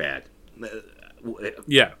country look bad.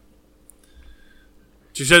 Yeah.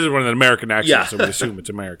 She says it with an American accent, so we assume it's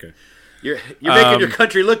America. You're making your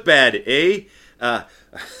country look bad, eh?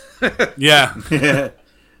 Yeah.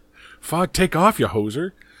 Fuck, take off, you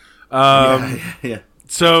hoser. Yeah.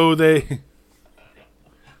 So they...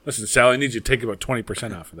 Listen, Sally, I need you to take about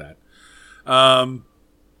 20% off of that.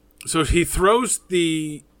 So he throws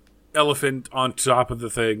the elephant on top of the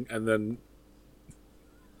thing, and then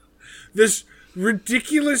this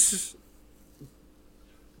ridiculous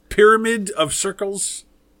pyramid of circles.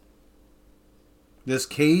 This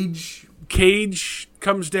cage Cage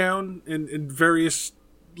comes down in various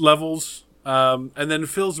levels, and then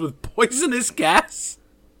fills with poisonous gas.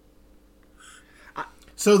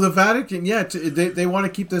 So the Vatican, they want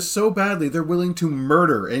to keep this so badly, they're willing to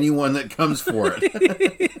murder anyone that comes for it.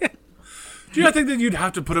 Do you not think that you'd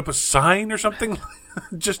have to put up a sign or something,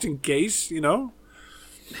 just in case, you know?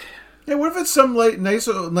 Yeah, what if it's some nice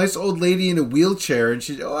old lady in a wheelchair, and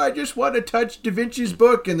she's, I just want to touch Da Vinci's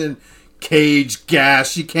book, and then Cage,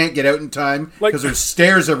 gas, she can't get out in time because there's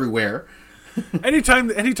stairs everywhere. Anytime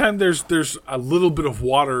there's a little bit of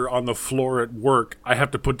water on the floor at work, I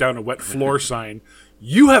have to put down a wet floor sign.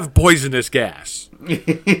 You have poisonous gas.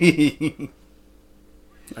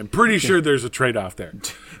 I'm pretty sure there's a trade-off there.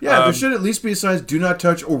 Yeah, there should at least be a sign, do not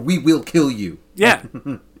touch or we will kill you. Yeah.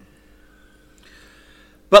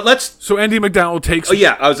 But So Andy McDowell takes... Oh,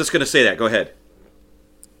 yeah, I was just going to say that. Go ahead.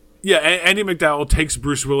 Yeah, Andy McDowell takes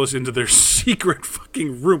Bruce Willis into their secret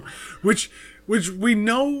fucking room, which we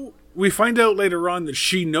know... We find out later on that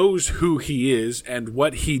she knows who he is and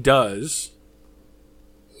what he does.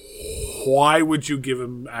 Why would you give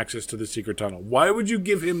him access to the secret tunnel? Why would you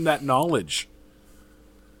give him that knowledge?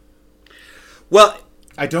 Well,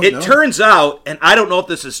 I don't know. It turns out, and I don't know if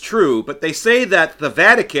this is true, but they say that the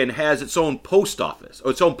Vatican has its own post office,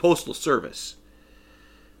 or its own postal service.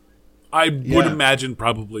 I would imagine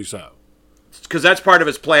probably so. Because that's part of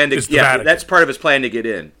his plan to that's part of his plan to get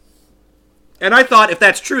in. And I thought, if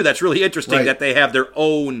that's true, that's really interesting that they have their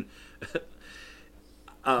own...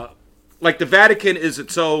 like, the Vatican is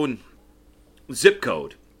its own zip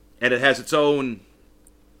code, and it has its own...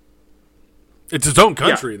 It's its own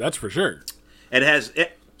country, that's for sure. And it has...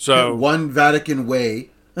 So one Vatican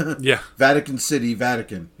way. Yeah. Vatican City,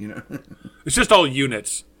 Vatican, you know. It's just all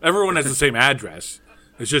units. Everyone has the same address.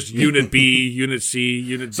 It's just Unit B, Unit C,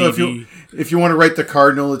 Unit D. So if you want to write the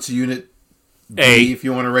cardinal, it's Unit A. B. If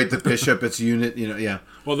you want to write the bishop, it's Unit, yeah.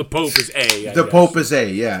 Well, the Pope is A. I the guess. Pope is A,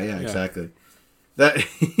 yeah, exactly. That.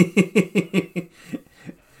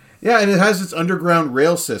 Yeah, and it has its underground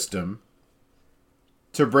rail system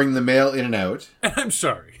to bring the mail in and out. And I'm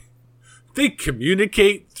sorry. They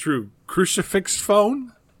communicate through crucifix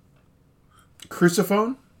phone?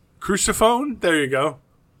 Cruciphone? Cruciphone? There you go.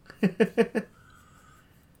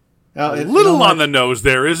 A little on the nose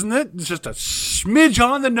there, isn't it? It's just a smidge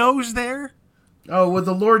on the nose there. Oh, well,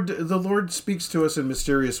 the Lord speaks to us in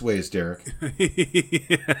mysterious ways, Derek.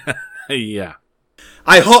 Yeah.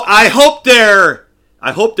 I hope their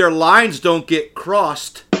lines don't get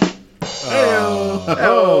crossed.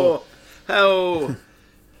 Oh.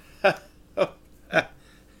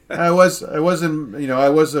 I was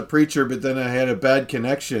a preacher, but then I had a bad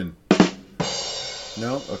connection.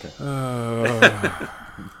 No? Okay.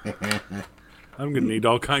 I'm going to need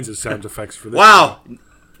all kinds of sound effects for this. Wow.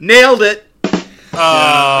 Nailed it.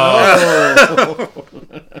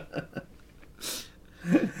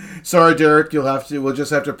 Sorry, Derek. We'll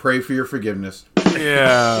just have to pray for your forgiveness.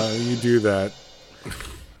 Yeah, you do that.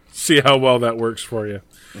 See how well that works for you.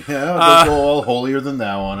 Yeah, we'll go all holier than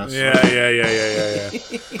thou on us. Yeah.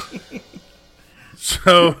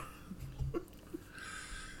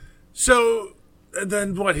 So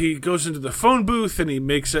then what? He goes into the phone booth and he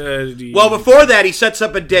makes Well, before that, he sets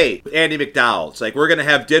up a date. Andy McDowell. It's like, we're going to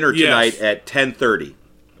have dinner tonight at 10:30.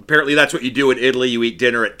 Apparently, that's what you do in Italy. You eat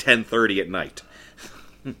dinner at 10:30 at night.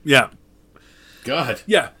 Yeah. God.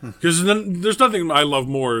 Yeah, because there's nothing I love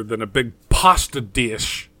more than a big pasta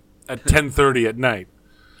dish at 10:30 at night.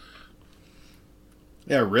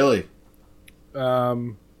 Yeah, really.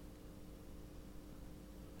 So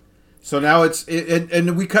now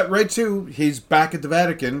and we cut right to he's back at the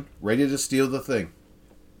Vatican, ready to steal the thing.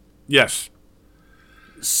 Yes.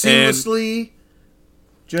 Seamlessly,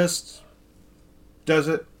 just does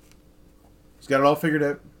it. He's got it all figured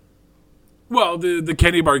out. Well, the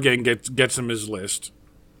Kenny Bar gang gets him his list.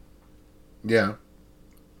 Yeah.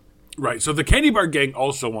 Right, so the Kenny Bar gang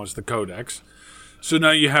also wants the Codex. So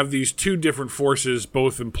now you have these two different forces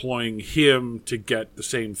both employing him to get the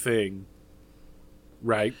same thing.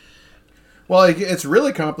 Right? Well, it's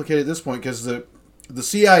really complicated at this point because the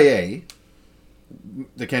CIA,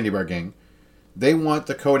 the Candy Bar gang, they want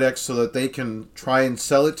the Codex so that they can try and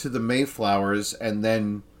sell it to the Mayflowers and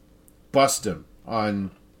then bust them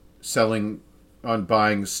on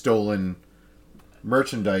buying stolen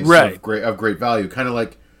merchandise of great value. Kind of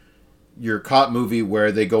like your cop movie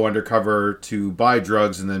where they go undercover to buy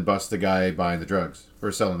drugs and then bust the guy buying the drugs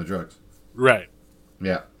or selling the drugs. Right.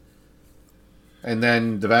 Yeah. And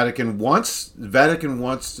then the Vatican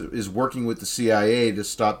is working with the CIA to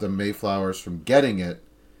stop the Mayflowers from getting it,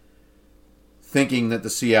 thinking that the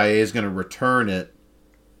CIA is going to return it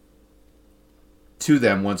to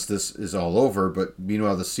them once this is all over. But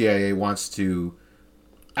meanwhile, the CIA wants to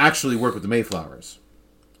actually work with the Mayflowers.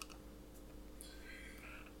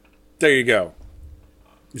 There you go.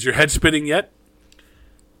 Is your head spinning yet?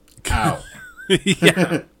 Ow.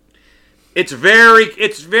 Yeah. It's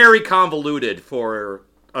very convoluted for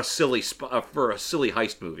a silly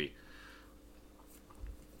heist movie.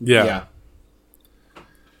 Yeah.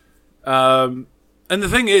 And the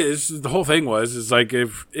thing is, the whole thing is like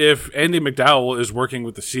if Andie MacDowell is working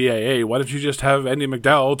with the CIA, why don't you just have Andie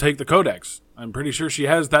MacDowell take the codex? I'm pretty sure she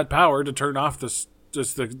has that power to turn off the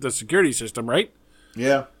security system, right?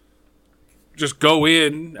 Yeah. Just go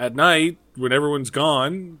in at night when everyone's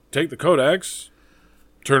gone, take the codex,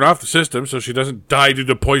 turn off the system so she doesn't die due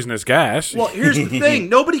to poisonous gas. Well, here's the thing.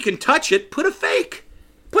 Nobody can touch it. Put a fake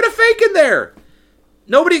in there.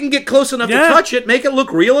 Nobody can get close enough to touch it. Make it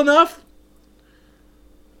look real enough.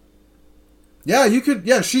 Yeah, you could.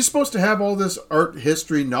 Yeah, she's supposed to have all this art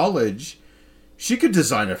history knowledge. She could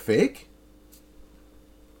design a fake.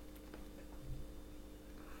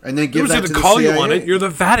 And then give that to the call CIA. You on it. You're the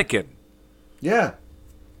Vatican. Yeah.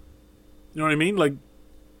 You know what I mean? Like,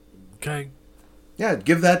 okay. Yeah,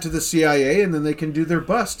 give that to the CIA, and then they can do their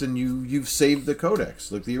bust, and you've saved the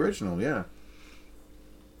codex, like the original. Yeah.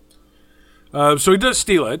 So he does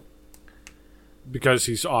steal it because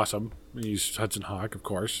he's awesome. He's Hudson Hawk, of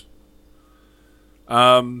course.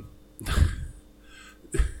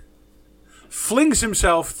 Flings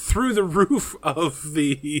himself through the roof of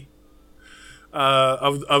the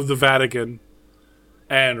of the Vatican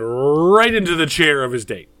and right into the chair of his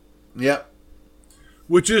date. Yep.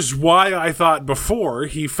 Which is why I thought before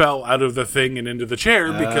he fell out of the thing and into the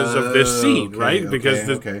chair because of this scene, right? Because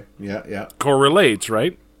yeah correlates,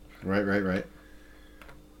 right? Right.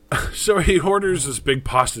 So he orders this big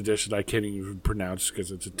pasta dish that I can't even pronounce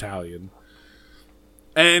because it's Italian.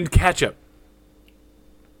 And ketchup.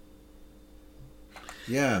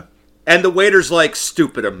 Yeah. And the waiter's like,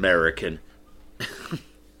 stupid American.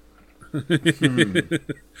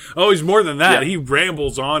 Oh, he's more than that. Yeah. He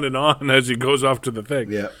rambles on and on as he goes off to the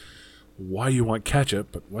thing. Yeah. Why you want ketchup,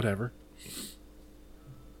 but whatever.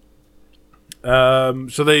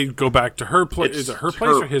 So they go back to her place. Is it her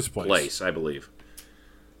place or his place? I believe.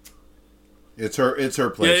 It's her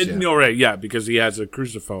place. Yeah, no, right, yeah, because he has a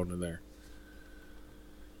cruciphone in there.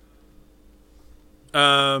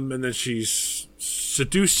 And then she's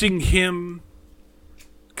seducing him,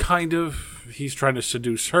 kind of. He's trying to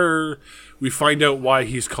seduce her. We find out why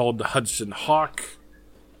he's called the Hudson Hawk,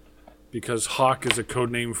 because Hawk is a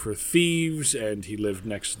code name for thieves, and he lived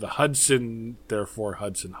next to the Hudson, therefore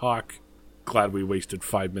Hudson Hawk. Glad we wasted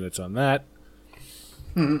 5 minutes on that.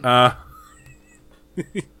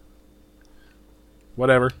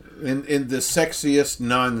 Whatever. In the sexiest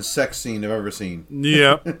non-sex scene I've ever seen.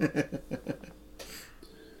 Yeah.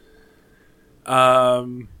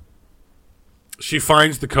 She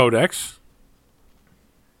finds the codex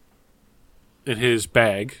in his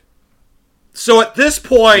bag. So at this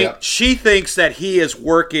point, she thinks that he's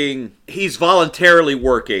voluntarily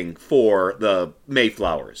working for the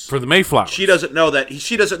Mayflowers. For the Mayflowers. She doesn't know that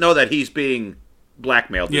he's being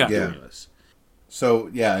blackmailed into doing this. So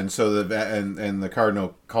the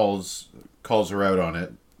Cardinal calls her out on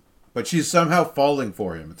it, but she's somehow falling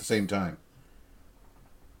for him at the same time.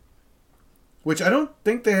 Which I don't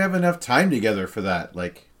think they have enough time together for that.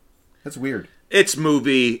 Like, that's weird. It's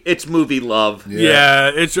movie love.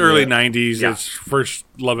 Yeah, it's early 90s. Yeah. It's first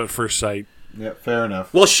love at first sight. Yeah, fair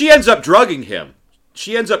enough. Well, she ends up drugging him.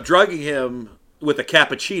 She ends up drugging him with a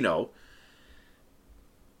cappuccino.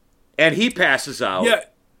 And he passes out. Yeah.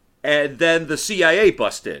 And then the CIA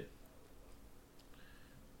busts in.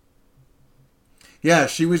 Yeah,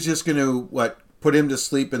 she was just going to, put him to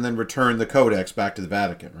sleep and then return the codex back to the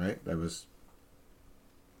Vatican, right? That was...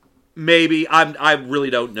 Maybe. I really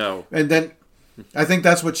don't know. And then... I think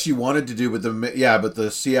that's what she wanted to do with but the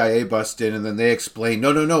CIA bust in and then they explain,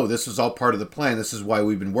 no, this is all part of the plan. This is why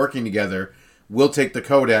we've been working together. We'll take the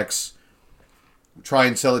codex, try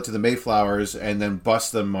and sell it to the Mayflowers, and then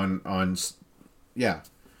bust them on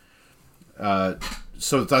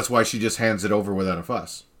so that's why she just hands it over without a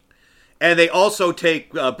fuss. And they also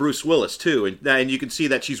take Bruce Willis, too. And you can see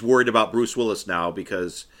that she's worried about Bruce Willis now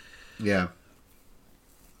because... Yeah.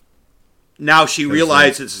 Now she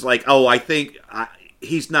realizes, like, oh, I think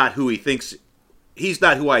he's not who he thinks. He's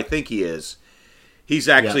not who I think he is. He's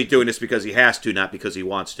actually doing this because he has to, not because he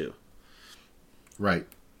wants to. Right.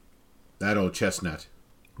 That old chestnut.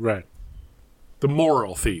 Right. The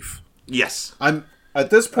moral thief. Yes. At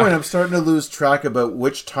this point, I'm starting to lose track about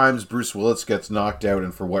which times Bruce Willis gets knocked out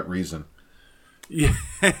and for what reason. Yeah.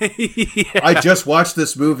 I just watched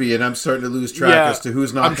this movie, and I'm starting to lose track as to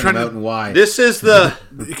who's knocking him out and why. This is the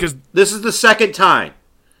Because this is the second time.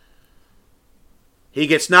 He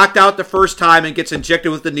gets knocked out the first time and gets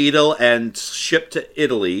injected with the needle and shipped to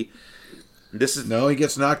Italy. This is No, he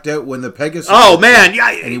gets knocked out when the Pegasus. Oh man,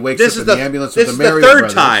 yeah, and he wakes this up is in the ambulance This with is the Mario the third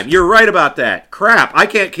brothers. time. You're right about that. Crap, I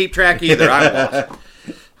can't keep track either. I'm lost.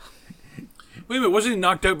 wait a minute, wasn't he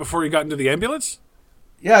knocked out before he got into the ambulance?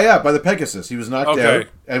 Yeah, by the Pegasus. He was knocked Okay. out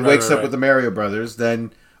and Right, wakes right, up with the Mario brothers,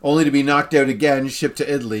 then only to be knocked out again, shipped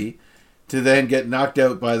to Italy, to then get knocked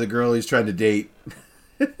out by the girl he's trying to date.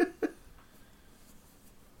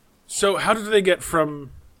 So how did they get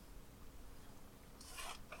from?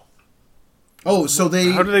 Oh, so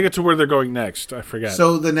they. How do they get to where they're going next? I forget.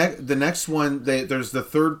 So the next one, there's the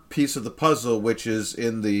third piece of the puzzle, which is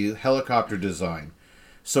in the helicopter design.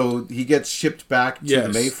 So he gets shipped back to the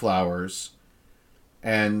Mayflowers,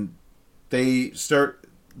 and they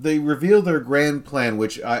reveal their grand plan,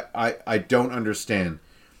 which I don't understand.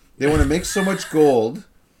 They want to make so much gold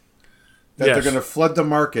that they're going to flood the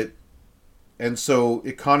market, and so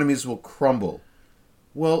economies will crumble.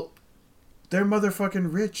 Well, they're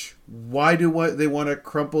motherfucking rich. Why do they want to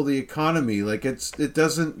crumple the economy? Like it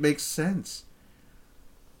doesn't make sense.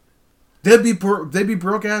 They'd be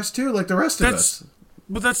broke ass too, like the rest of us.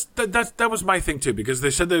 But that was my thing too, because they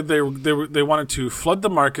said that they wanted to flood the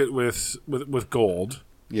market with gold.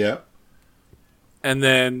 Yeah. And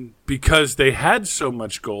then because they had so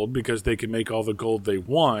much gold, because they can make all the gold they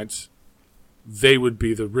want, they would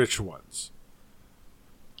be the rich ones.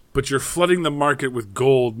 But you're flooding the market with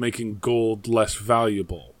gold, making gold less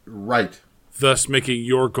valuable. Right. Thus making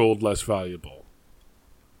your gold less valuable.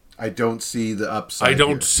 I don't see the upside.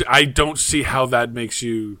 I don't see how that makes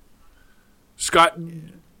you, Scott.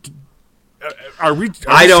 Are we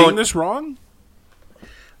seeing this wrong?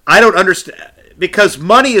 I don't understand, because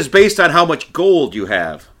money is based on how much gold you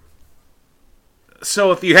have.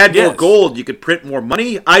 So if you had more gold, you could print more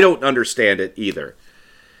money. I don't understand it either.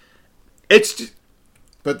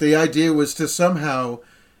 But the idea was to somehow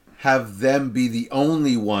have them be the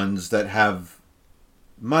only ones that have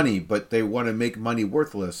money, but they want to make money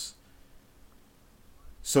worthless.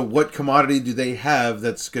 So what commodity do they have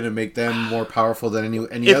that's going to make them more powerful than any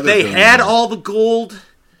other? If they had all the gold,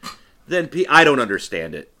 then I don't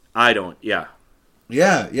understand it. I don't. Yeah.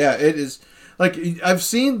 Yeah. It is like I've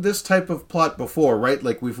seen this type of plot before, right?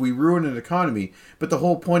 Like if we ruin an economy, but the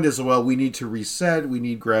whole point is, well, we need to reset, we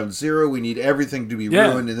need ground zero, we need everything to be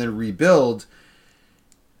ruined and then rebuild.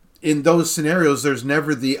 In those scenarios, there's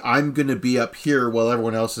never the I'm going to be up here while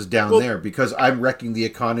everyone else is down there because I'm wrecking the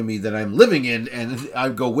economy that I'm living in, and I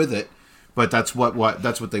go with it. But that's what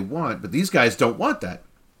they want. But these guys don't want that.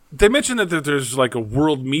 They mentioned that there's like a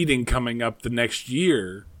world meeting coming up the next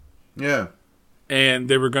year. Yeah. And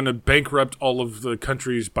they were going to bankrupt all of the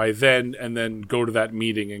countries by then and then go to that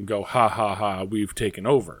meeting and go, ha, ha, ha, we've taken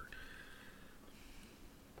over.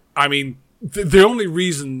 I mean, the only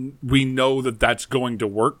reason we know that that's going to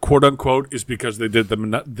work, quote unquote, is because they did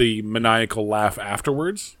the maniacal laugh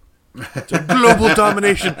afterwards. It's like, global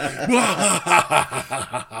domination.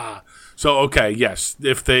 So, okay, yes,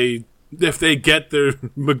 if they get their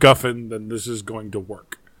MacGuffin, then this is going to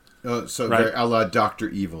work. So right? Very a la Dr.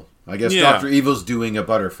 Evil. I guess Dr. Evil's doing a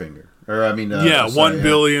Butterfinger. Or, I mean... $1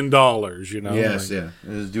 billion, you know? Yes, yeah.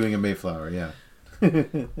 Is doing a Mayflower, yeah.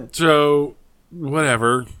 So,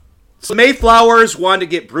 whatever. So Mayflowers wanted to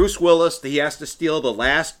get Bruce Willis. He has to steal the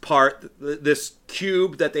last part, this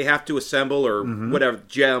cube that they have to assemble, or whatever,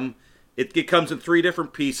 gem. It comes in 3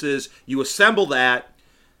 different pieces. You assemble that.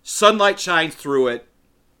 Sunlight shines through it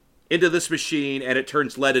into this machine, and it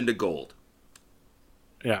turns lead into gold.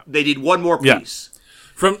 Yeah. They need one more piece.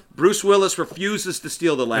 From Bruce Willis refuses to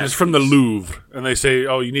steal the last. It's from the Louvre, and they say,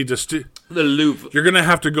 "Oh, you need to the Louvre. You're going to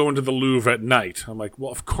have to go into the Louvre at night." I'm like,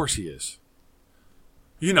 "Well, of course he is."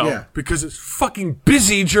 You know, because it's fucking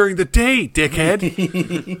busy during the day,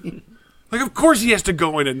 dickhead. Like, of course he has to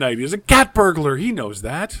go in at night. He's a cat burglar. He knows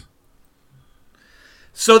that.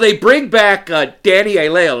 So they bring back Danny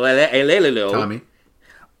Aiello. Tommy.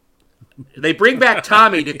 They bring back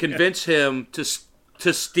Tommy to convince him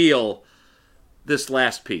to steal this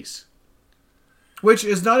last piece. Which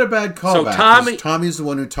is not a bad callback. So Tommy's the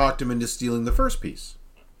one who talked him into stealing the first piece.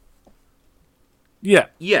 Yeah.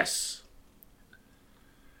 Yes.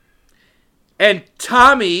 And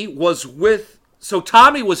Tommy was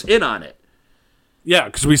Tommy was in on it. Yeah,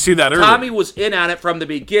 because we see that earlier. Tommy was in on it from the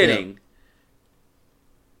beginning. Yeah.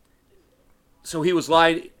 So he was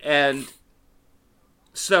lying, and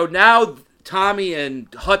so now Tommy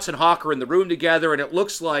and Hudson Hawk are in the room together, and it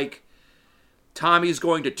looks like Tommy's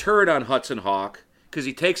going to turn on Hudson Hawk because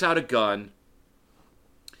he takes out a gun.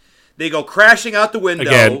 They go crashing out the window.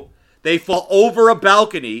 Again. They fall over a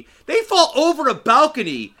balcony. They fall over a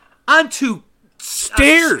balcony onto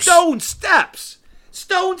Stairs. Stone steps.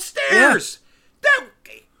 Stone stairs.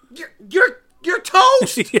 You're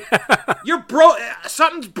toast. You're broke.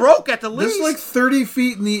 Something's broke at the least. There's like 30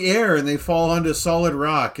 feet in the air, and they fall onto solid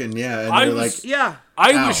rock, and I they're was- like,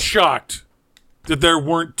 I Ow. was shocked that there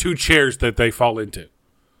weren't 2 chairs that they fall into.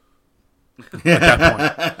 At that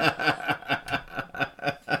point.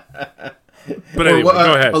 But anyway, or,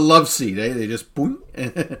 go ahead. a love seat. Eh? They just boom.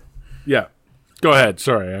 Yeah. Go ahead.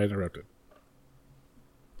 Sorry, I interrupted.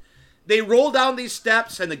 They roll down these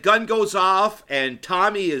steps, and the gun goes off, and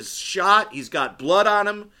Tommy is shot. He's got blood on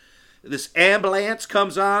him. This ambulance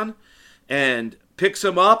comes on and picks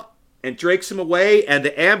him up and drakes him away, and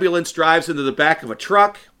the ambulance drives into the back of a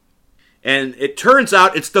truck. And it turns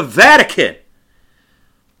out it's the Vatican.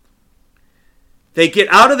 They get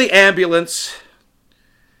out of the ambulance,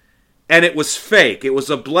 and it was fake. It was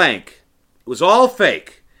a blank. It was all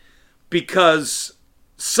fake. Because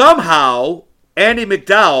somehow Andy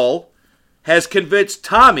McDowell has convinced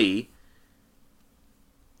Tommy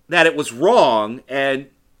that it was wrong, and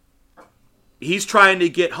he's trying to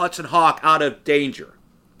get Hudson Hawk out of danger.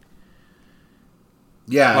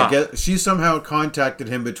 Yeah, Wow. I guess she somehow contacted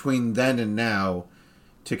him between then and now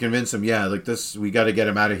to convince him, yeah, like this, we got to get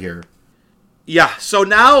him out of here. Yeah, so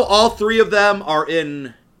now all 3 of them are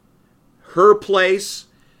in her place.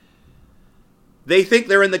 They think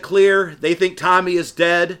they're in the clear. They think Tommy is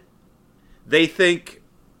dead. They think,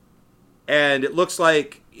 and it looks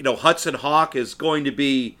like, Hudson Hawk is going to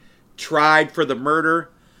be tried for the murder.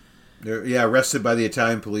 They're, arrested by the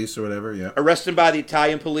Italian police or whatever, yeah. Arrested by the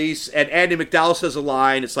Italian police, and Andy McDowell says a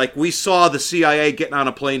line. It's like, we saw the CIA getting on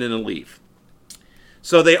a plane and leave.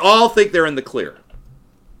 So they all think they're in the clear.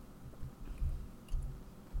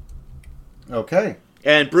 Okay.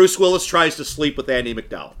 And Bruce Willis tries to sleep with Andy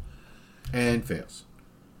McDowell. And fails.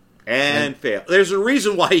 And fail. There's a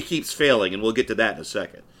reason why he keeps failing, and we'll get to that in a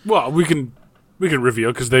second. Well, we can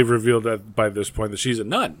reveal, because they've revealed that by this point that she's a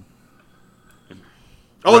nun.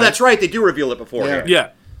 Oh, that's right. They do reveal it beforehand.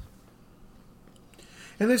 Yeah.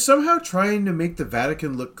 And they're somehow trying to make the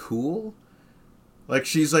Vatican look cool. Like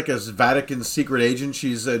she's like a Vatican secret agent.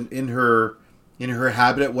 She's in her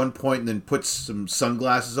habit at one point, and then puts some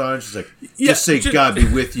sunglasses on. She's like, just say God be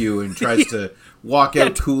with you, and tries to walk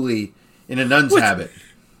out coolly in a nun's habit.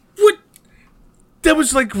 What? That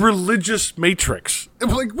was like religious Matrix. I'm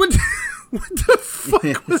like, what the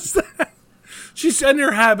fuck was that? She's in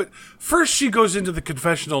her habit. First, she goes into the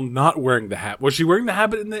confessional not wearing the hat. Was she wearing the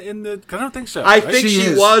habit in the? I don't think so. I right? think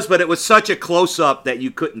she was, but it was such a close up that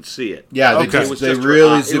you couldn't see it. Yeah, they, Okay. they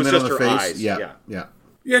really zoom in on the her face. eyes. Yeah.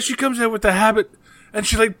 Yeah, she comes out with the habit, and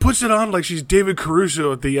she like puts it on like she's David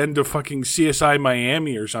Caruso at the end of fucking CSI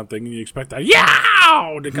Miami or something, and you expect that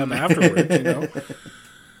to come afterwards.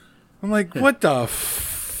 I'm like, what the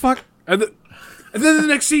fuck? And then the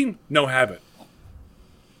next scene, no habit.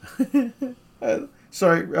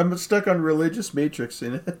 Sorry, I'm stuck on religious Matrix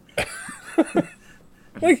in it.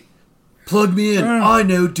 Like, Plug me in. I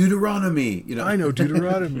know Deuteronomy. I know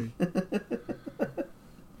Deuteronomy.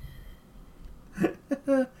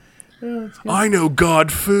 I know God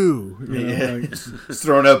Fu. Just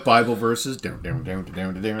throwing out Bible verses. Yeah,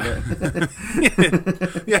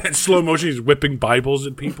 in slow motion, he's whipping Bibles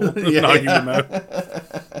at people, knocking them out.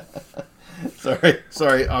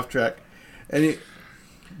 Sorry, off track.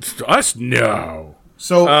 Us? No.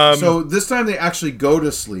 So this time they actually go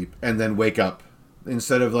to sleep and then wake up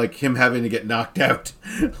instead of like him having to get knocked out.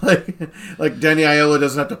 like Danny Aiello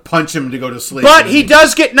doesn't have to punch him to go to sleep. But he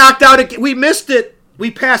does get knocked out again. We missed it.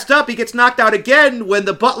 We passed up. He gets knocked out again when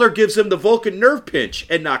the butler gives him the Vulcan nerve pinch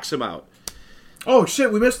and knocks him out. Oh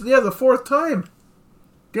shit, we missed the fourth time.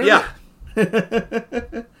 Damn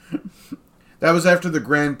it. That was after the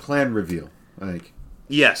grand plan reveal, I think.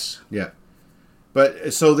 Yes. Yeah.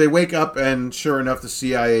 But so they wake up and sure enough the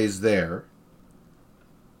CIA's there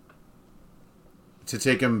to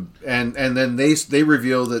take him, and then they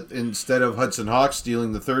reveal that instead of Hudson Hawk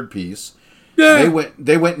stealing the third piece, they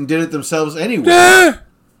went and did it themselves anyway.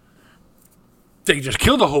 They just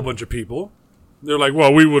killed a whole bunch of people. They're like,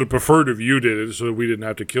 well, we would have preferred if you did it so we didn't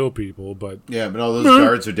have to kill people, but... Yeah, but all those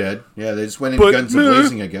guards are dead. Yeah, they just went in guns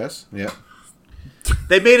a-blazing, I guess. Yeah.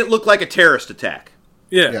 They made it look like a terrorist attack.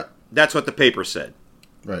 Yeah. That's what the paper said.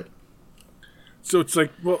 Right. So it's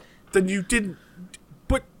like, well, then you didn't...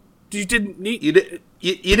 But you didn't need...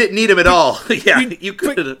 You didn't need him at all. Yeah, you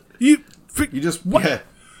could have... You You just... what? Yeah.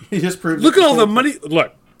 You just proved... Look at all the money...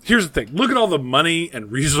 Look, here's the thing. Look at all the money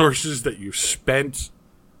and resources that you spent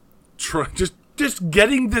just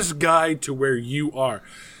getting this guy to where you are.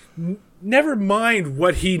 Never mind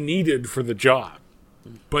what he needed for the job,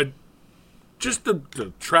 but just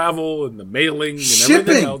the travel and the mailing and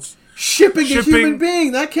everything else. Shipping a human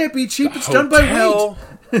being. That can't be cheap. It's done by weight.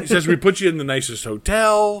 He says, we put you in the nicest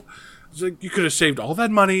hotel. It's like, you could have saved all that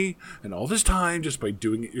money and all this time just by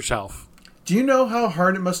doing it yourself. Do you know how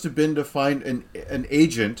hard it must have been to find an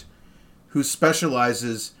agent who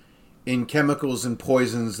specializes in chemicals and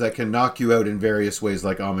poisons that can knock you out in various ways,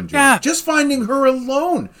 like Almond Joy? Yeah. Just finding her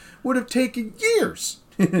alone would have taken years.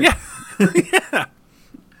 Yeah. Yeah.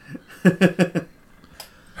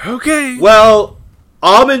 Okay. Well,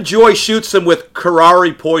 Almond Joy shoots them with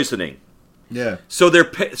curare poisoning. Yeah. So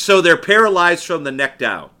they're paralyzed from the neck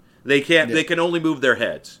down. They can't. Yeah. They can only move their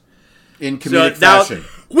heads. In comedic fashion.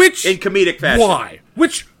 In comedic fashion.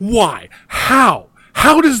 Why? How?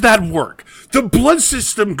 How does that work? The blood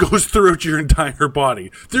system goes throughout your entire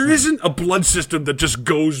body. There isn't a blood system that just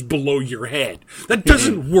goes below your head. That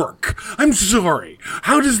doesn't work. I'm sorry.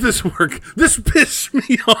 How does this work? This pisses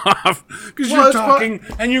me off. Because you're talking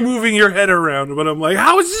and you're moving your head around, but I'm like,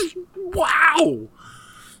 how is this? Wow.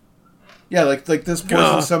 Yeah, like this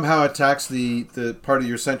poison somehow attacks the part of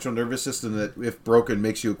your central nervous system that, if broken,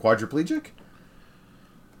 makes you a quadriplegic?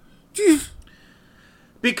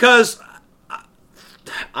 Because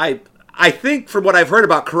I think from what I've heard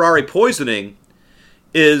about curare poisoning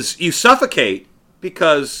is you suffocate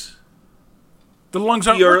because the lungs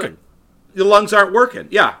aren't working. The lungs aren't working.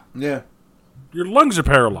 Yeah. Yeah. Your lungs are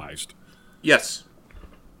paralyzed. Yes.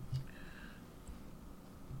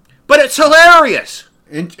 But it's hilarious.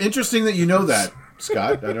 Interesting that you know that,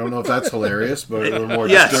 Scott. I don't know if that's hilarious, but a little more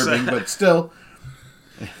disturbing, but still.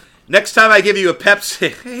 Next time I give you a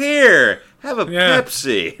Pepsi, here, have a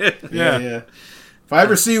Pepsi. Yeah. If I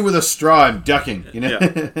ever see you with a straw, I'm ducking, you know?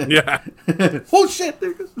 Yeah. Oh, shit.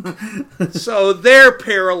 There goes. So they're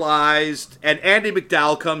paralyzed, and Andie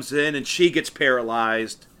MacDowell comes in, and she gets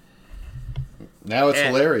paralyzed. Now it's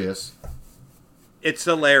hilarious. It's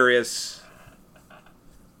hilarious.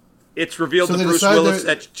 It's revealed to Bruce Willis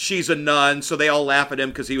that she's a nun, so they all laugh at him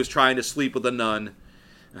because he was trying to sleep with a nun.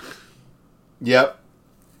 Yep.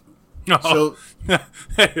 Oh. So,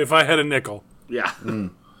 if I had a nickel. Yeah.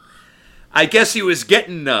 I guess he was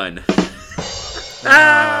getting none.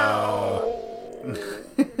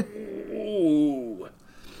 Ooh.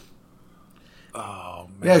 Oh,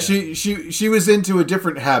 man. Yeah, she was into a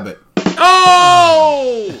different habit.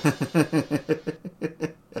 Oh!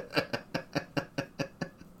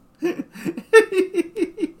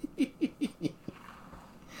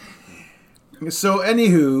 So,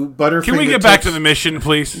 anywho, Butterfinger... Can we get back to the mission,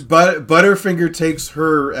 please? Butterfinger takes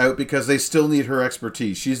her out because they still need her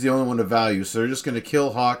expertise. She's the only one of value, so they're just going to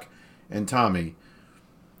kill Hawk and Tommy.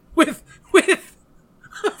 With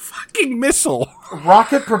a fucking missile.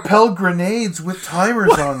 Rocket-propelled grenades with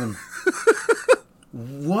timers on them.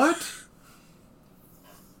 What?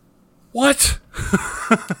 What?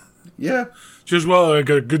 Yeah. Just, well, I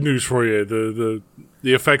got good news for you.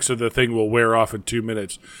 The effects of the thing will wear off in 2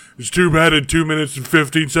 minutes. It's too bad in 2 minutes and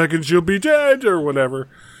 15 seconds you'll be dead, or whatever.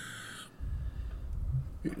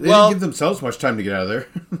 They didn't give themselves much time to get out of there.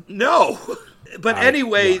 No. But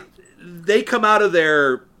anyway, they come out of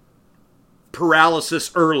their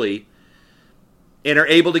paralysis early and are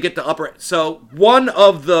able to get the upper... So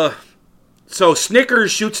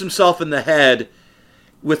Snickers shoots himself in the head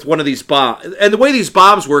with one of these bombs. And the way these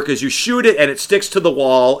bombs work is you shoot it and it sticks to the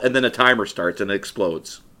wall and then a timer starts and it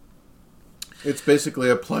explodes. It's basically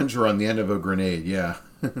a plunger on the end of a grenade, yeah.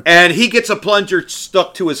 And he gets a plunger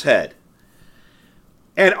stuck to his head.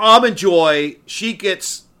 And Almond Joy, she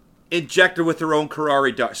gets injected with her own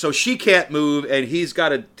curare dart. So she can't move and he's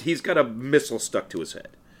got a missile stuck to his head.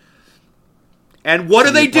 And what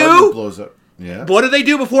do they do? Blows up. Yeah. What do they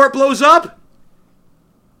do before it blows up?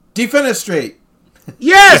 Defenestrate.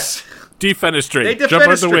 Yes! Defenestrate. Jump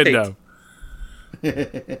out the window.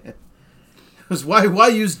 Why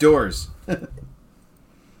use doors?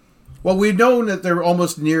 Well, we've known that they're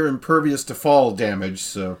almost near impervious to fall damage,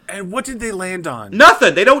 so... And what did they land on?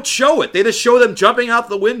 Nothing. They don't show it. They just show them jumping out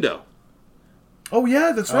the window. Oh,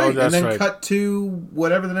 yeah, that's right. And then cut to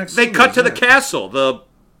whatever the next They cut to the castle. The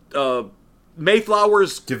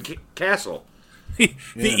Mayflower's castle. The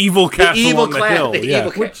evil castle on the hill. Yeah.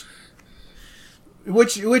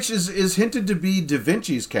 Which is hinted to be Da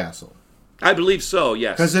Vinci's castle. I believe so,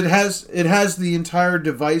 yes. Because it has the entire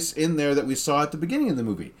device in there that we saw at the beginning of the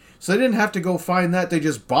movie. So they didn't have to go find that. They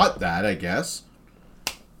just bought that, I guess.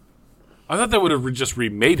 I thought they would have just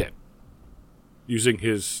remade it. Using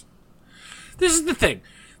his... This is the thing.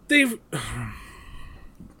 they've...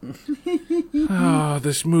 Oh,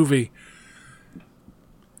 this movie.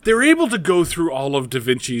 They're able to go through all of Da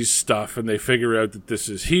Vinci's stuff, and they figure out that this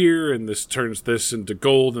is here, and this turns this into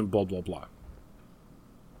gold, and blah, blah, blah.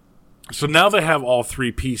 So now they have all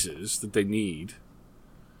three pieces that they need.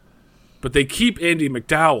 But they keep Andie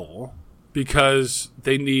MacDowell because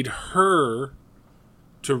they need her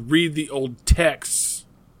to read the old texts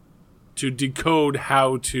to decode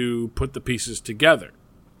how to put the pieces together.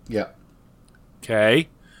 Yeah. Okay?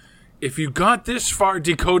 If you got this far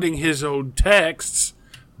decoding his own texts,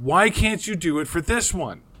 why can't you do it for this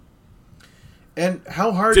one? And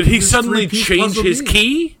how hard did could he this suddenly three-piece change puzzle his be?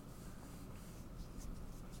 key?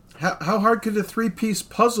 How hard could a three-piece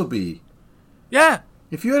puzzle be? Yeah.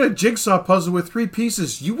 If you had a jigsaw puzzle with three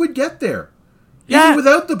pieces, you would get there. Yeah. Even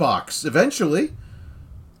without the box, eventually.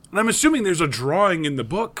 And I'm assuming there's a drawing in the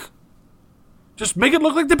book. Just make it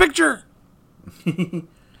look like the picture.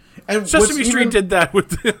 And Sesame Street did that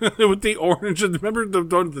with with the orange. Remember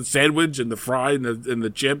the sandwich and the fry and the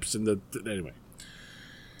chips and the anyway.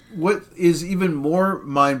 What is even more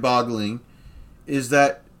mind-boggling is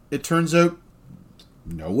that it turns out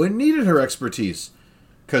no one needed her expertise.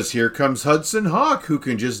 Because here comes Hudson Hawk, who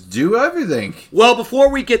can just do everything. Well, before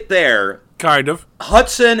we get there, Kind of.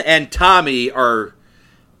 Hudson and Tommy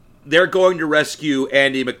they're going to rescue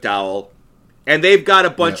Andie MacDowell, and they've got a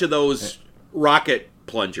bunch of those rocket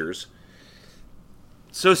plungers.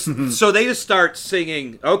 So they just start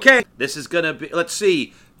singing, okay, this is going to be, let's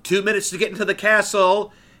see, 2 minutes to get into the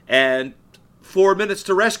castle, and 4 minutes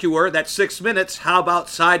to rescue her. That's 6 minutes. How about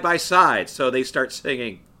side by side? So they start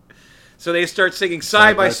singing.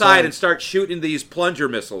 Side by side and start shooting these plunger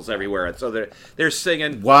missiles everywhere. And so they're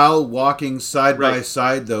singing while walking side by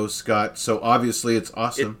side, though, Scott. So obviously it's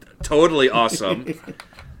awesome. Totally awesome.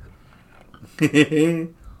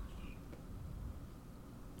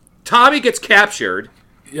 Tommy gets captured.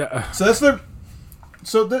 Yeah. So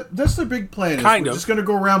that's their big plan. Is Kind we're of. just going to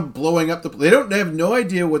go around blowing up the. They have no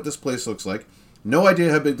idea what this place looks like. No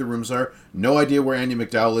idea how big the rooms are. No idea where Andie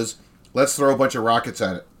MacDowell is. Let's throw a bunch of rockets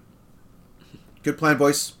at it. Good plan,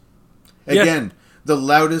 boys. Again, the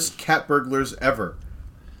loudest cat burglars ever.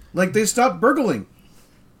 Like, they stopped burgling.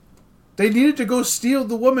 They needed to go steal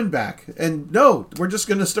the woman back. And no, we're just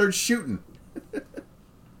going to start shooting.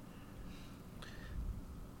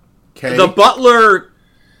 Okay. The butler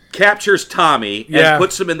captures Tommy and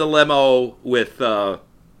puts him in the limo with the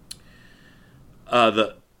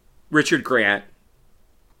Richard Grant.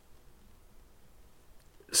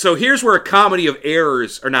 So here's where a comedy of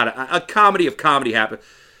errors, or not, a comedy of comedy happens.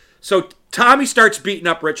 So Tommy starts beating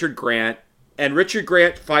up Richard Grant, and Richard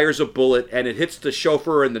Grant fires a bullet, and it hits the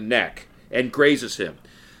chauffeur in the neck and grazes him.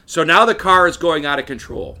 So now the car is going out of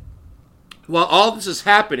control. While all this is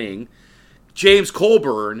happening, James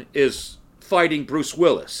Colburn is fighting Bruce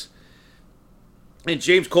Willis. And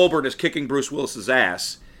James Colburn is kicking Bruce Willis's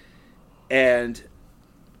ass. And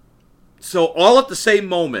so all at the same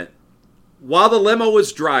moment, while the limo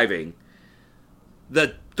is driving,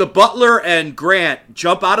 the butler and Grant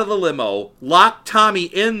jump out of the limo, lock Tommy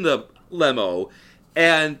in the limo,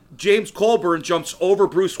 and James Colburn jumps over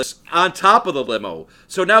Bruce Willis on top of the limo.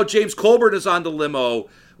 So now James Colburn is on the limo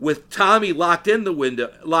with Tommy locked in the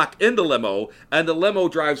limo, and the limo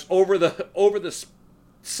drives over the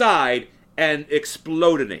side and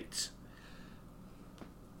explodonates.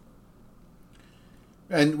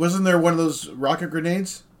 And wasn't there one of those rocket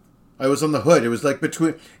grenades? I was on the hood. It was like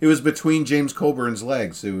between James Colburn's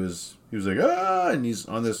legs. He was like, ah, and he's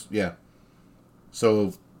on this, yeah.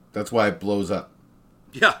 So that's why it blows up.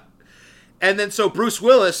 Yeah. And then so Bruce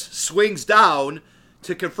Willis swings down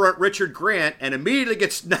to confront Richard Grant and immediately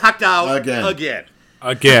gets knocked out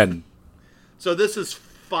again. So this is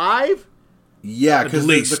 5? Yeah, because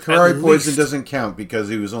the Ferrari poison doesn't count because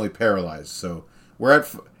he was only paralyzed. So we're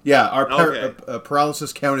at, our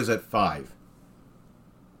paralysis count is at 5.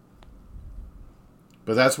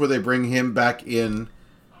 But that's where they bring him back in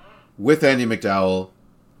with Andie MacDowell,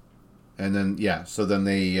 and then so then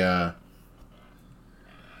they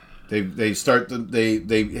start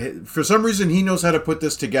they for some reason he knows how to put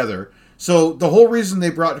this together. So the whole reason they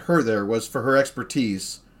brought her there was for her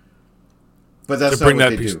expertise. But that's not what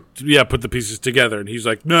they do. Yeah, put the pieces together, and he's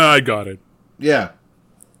like, "No, I got it." Yeah,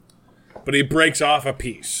 but he breaks off a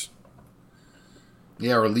piece.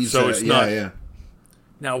 Yeah, or leaves. So it's not. Yeah.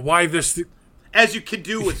 Now, why this? As you could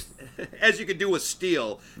do with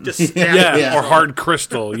steel, just snap or hard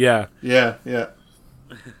crystal. Yeah.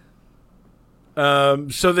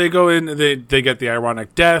 So they go in. They get the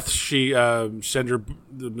ironic death. The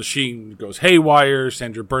machine goes haywire.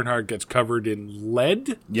 Sandra Bernhard gets covered in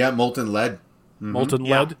lead. Yeah, molten lead. molten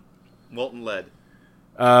Yeah. lead. Molten lead.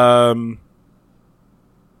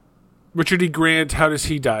 Richard E. Grant, how does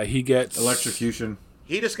he die? He gets Electrocution.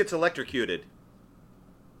 He just gets electrocuted.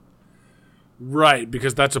 Right,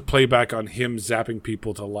 because that's a playback on him zapping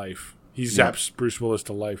people to life. He zaps Bruce Willis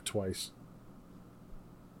to life twice.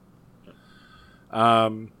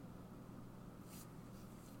 Then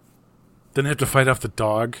they have to fight off the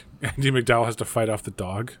dog. Andy McDowell has to fight off the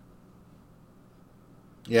dog.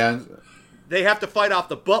 Yeah. They have to fight off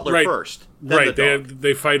the butler Right. first. Then Right, the dog.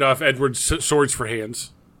 they fight off Edward's swords for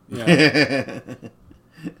hands. Yeah.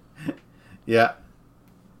 Yeah.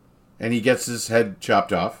 And he gets his head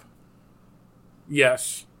chopped off.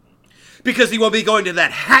 Yes. Because he won't be going to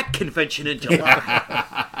that hat convention in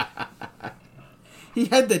July. He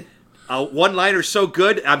had the One-liner so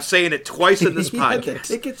good, I'm saying it twice in this he had the podcast.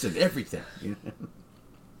 tickets and everything.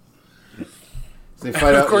 So they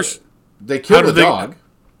fight Of out. course. They kill How the do they- dog.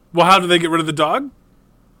 Well, how do they get rid of the dog?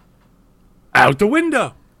 Out the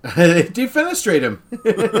window. They defenestrate him.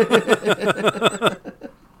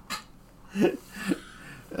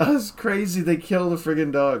 That's crazy. They kill the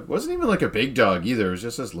friggin' dog. Wasn't even like a big dog either. It was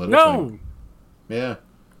just this little No. thing. Yeah.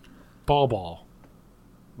 Ball.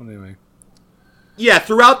 Anyway. Yeah,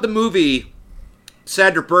 throughout the movie,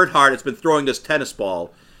 Sandra Bernhard has been throwing this tennis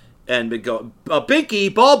ball and been going,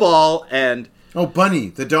 Binky, ball, and Oh, Bunny.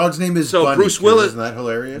 The dog's name is So Bunny. Bruce Willis- Isn't that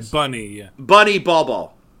hilarious? Bunny, yeah. Bunny,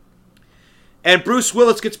 ball. And Bruce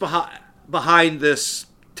Willis gets behind this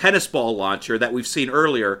tennis ball launcher that we've seen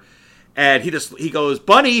earlier, and he goes,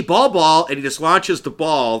 Bunny, ball, and he just launches the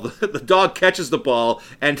ball. The dog catches the ball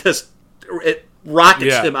and just it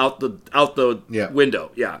rockets him out the Yeah.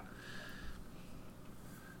 window. Yeah.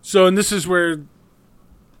 So, and this is where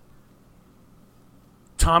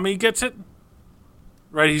Tommy gets it?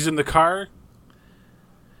 Right, he's in the car?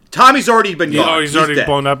 Tommy's already been gone. Oh, he's already dead.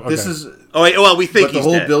 blown up? Okay. This is... Oh, wait, well, we think But the he's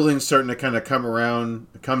whole dead. building's starting to kind of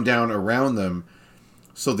come down around them.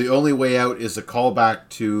 So the only way out is a callback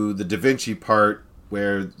to the Da Vinci part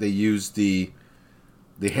where they use the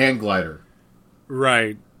hand glider.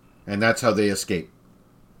 Right. And that's how they escape.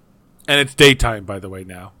 And it's daytime, by the way,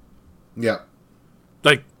 now. Yeah.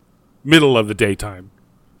 Like, middle of the daytime.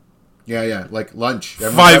 Yeah. Like lunch.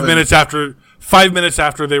 Everyone's 5 having- minutes after 5 minutes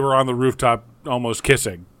after they were on the rooftop almost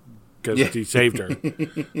kissing. Because Yeah. he saved her.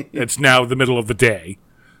 It's now the middle of the day.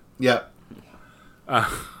 Yeah.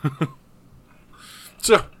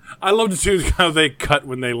 So I love to see how they cut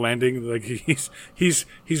when they landing. Like he's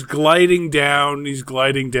gliding down, he's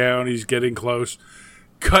getting close.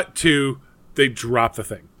 Cut to they drop the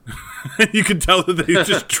thing. You can tell that they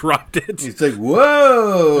just dropped it. It's It's like,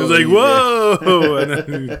 whoa! like whoa, and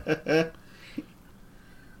then,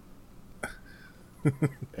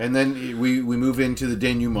 And then we move into the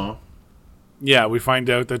denouement. yeah, we find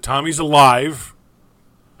out that Tommy's alive.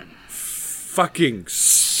 Fucking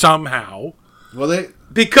somehow. Well, they...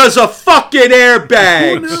 Because of fucking Who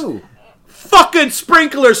airbags. knew? Fucking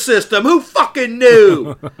sprinkler system. Who fucking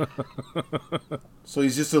knew? So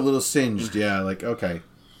he's just a little singed. Yeah, like, okay.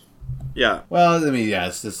 Yeah. Well, I mean, yeah,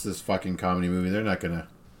 it's this fucking comedy movie. They're not gonna...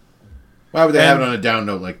 Why would they have it on a down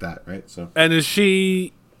note like that, right? So And is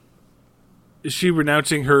she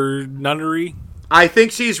renouncing her nunnery? I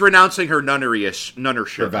think she's renouncing her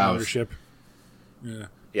nunnership. Her vows. Ownership? Yeah.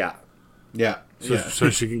 Yeah. Yeah. So, Yeah. so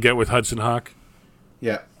she can get with Hudson Hawk.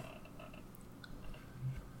 Yeah.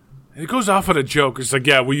 And it goes off on a joke. It's like,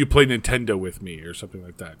 yeah, will you play Nintendo with me? Or something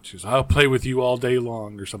like that. She's I'll play with you all day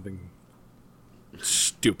long. Or something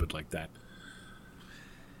stupid like that.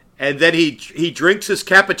 And then he drinks his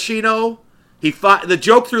cappuccino. The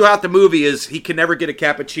joke throughout the movie is he can never get a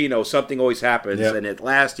cappuccino. Something always happens. Yep. And at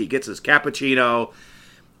last he gets his cappuccino.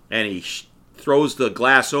 And he throws the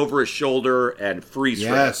glass over his shoulder and freeze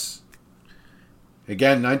frames. Yes.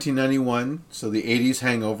 Again, 1991. So the 80s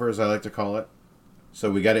hangover, as I like to call it.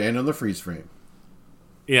 So we got to end on the freeze frame.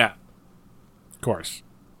 Yeah. Of course.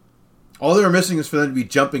 All they were missing is for them to be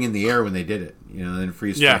jumping in the air when they did it. You know, then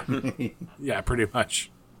freeze Yeah. frame. Yeah, pretty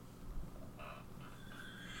much.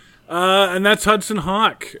 And that's Hudson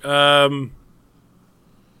Hawk.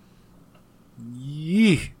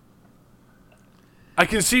 I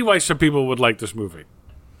can see why some people would like this movie.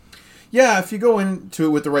 Yeah, if you go into it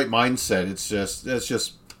with the right mindset, it's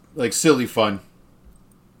just like silly fun.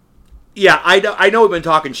 Yeah, I know we've been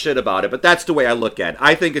talking shit about it, but that's the way I look at it.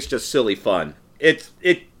 I think it's just silly fun. It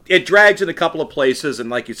drags in a couple of places, and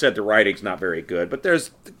like you said, the writing's not very good. But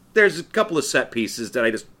there's a couple of set pieces that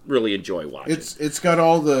I just really enjoy watching. It's got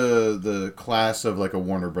all the class of like a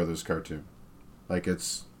Warner Brothers cartoon. Like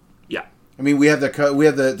it's I mean, we have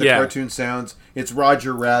the Yeah. cartoon sounds. It's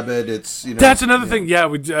Roger Rabbit. It's That's another thing. Yeah,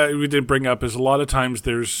 we did bring up is a lot of times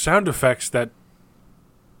there's sound effects that,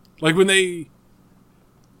 like when they're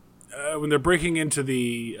breaking into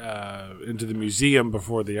the museum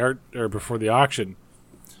before the auction,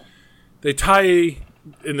 they tie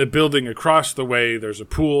in the building across the way. There's a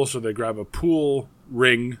pool, so they grab a pool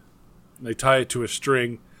ring, and they tie it to a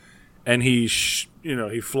string, and he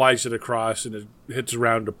flies it across, and it hits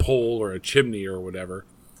around a pole or a chimney or whatever.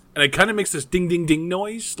 And it kind of makes this ding, ding, ding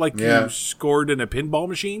noise, like you scored in a pinball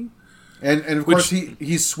machine. And of course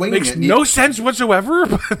he's swinging makes it. No sense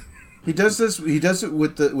whatsoever. He does this. He does it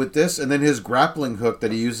with this, and then his grappling hook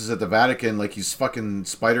that he uses at the Vatican, like he's fucking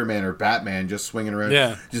Spider-Man or Batman, just swinging around.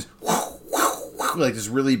 Yeah, just like this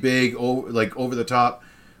really big, like over the top,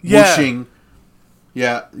 yeah. whooshing.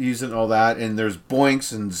 Yeah, using all that, and there's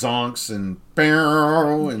boinks and zonks and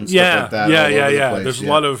bow and stuff like that. Yeah. There's a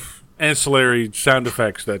lot of ancillary sound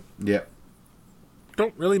effects that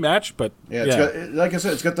don't really match, but it's got, like I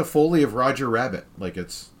said, it's got the Foley of Roger Rabbit. Like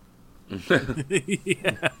it's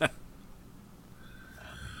yeah.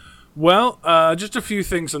 Well, just a few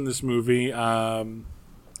things on this movie. In an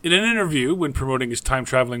interview when promoting his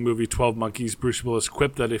time-traveling movie 12 Monkeys, Bruce Willis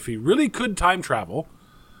quipped that if he really could time travel,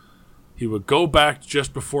 he would go back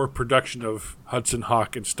just before production of Hudson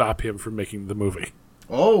Hawk and stop him from making the movie.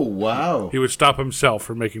 Oh, wow. He would stop himself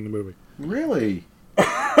from making the movie. Really?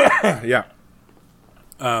 Yeah.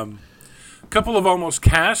 Couple of almost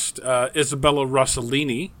cast. Isabella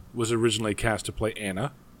Rossellini was originally cast to play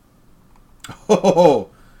Anna.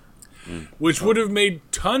 Oh. Which would have made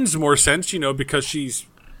tons more sense, because she's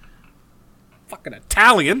fucking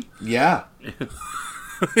Italian. Yeah.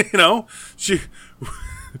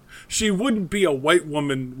 She wouldn't be a white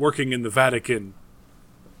woman working in the Vatican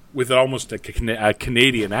with almost a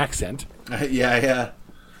Canadian accent. Yeah.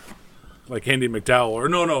 Like Andie MacDowell. Or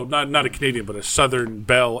no, not a Canadian, but a Southern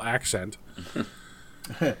Belle accent.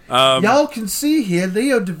 Y'all can see here,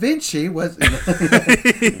 Leo da Vinci was...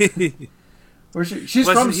 she's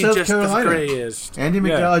from South Carolina. Andie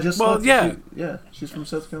MacDowell she's from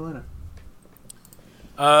South Carolina.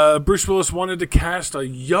 Bruce Willis wanted to cast a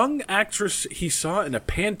young actress he saw in a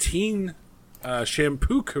Pantene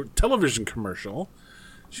shampoo television commercial.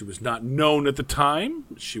 She was not known at the time.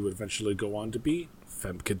 She would eventually go on to be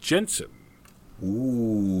Femke Jensen.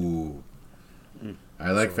 Ooh.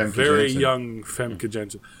 I like Femke Jensen. Very young Femke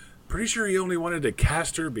Jensen. Pretty sure he only wanted to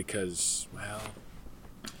cast her because, well...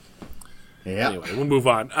 Yeah. Anyway, we'll move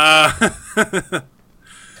on.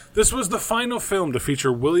 This was the final film to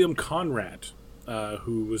feature William Conrad,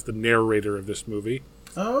 who was the narrator of this movie.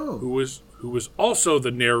 Oh. Who was also the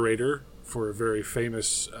narrator for a very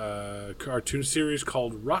famous cartoon series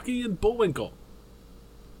called Rocky and Bullwinkle.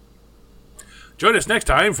 Join us next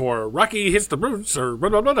time for Rocky Hits the Roots or blah,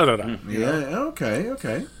 blah, blah, blah, blah. Yeah,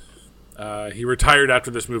 okay. He retired after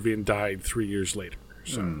this movie and died 3 years later.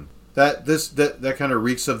 So. That kind of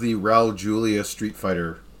reeks of the Raul Julia Street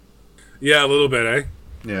Fighter. Yeah, a little bit, eh?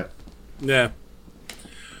 Yeah.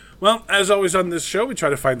 Well, as always on this show, we try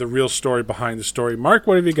to find the real story behind the story. Mark,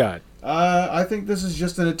 what have you got? I think this is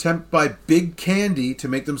just an attempt by Big Candy to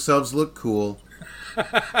make themselves look cool.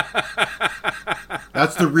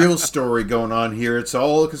 That's the real story going on here. It's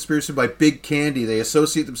all a conspiracy by Big Candy. They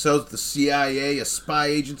associate themselves with the CIA, a spy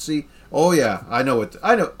agency. Oh yeah, I know.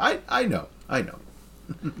 I know.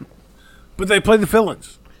 But they play the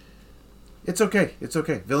villains. It's okay.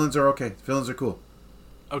 Villains are okay. Villains are cool.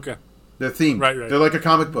 Okay. They're themed. Right. They're like a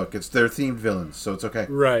comic book. They're themed villains, so it's okay.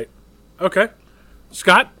 Right. Okay.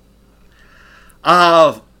 Scott?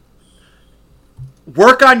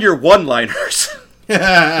 Work on your one-liners.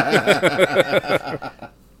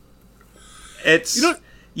 It's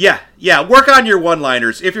work on your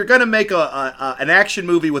one-liners. If you're going to make an action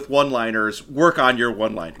movie with one-liners, work on your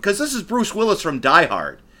one-line. Because this is Bruce Willis from Die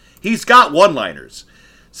Hard. He's got one-liners.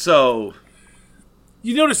 So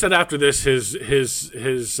you notice that after this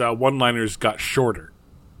his one-liners got shorter.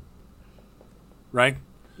 Right?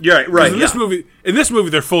 Yeah, right. In this movie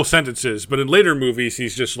they're full sentences, but in later movies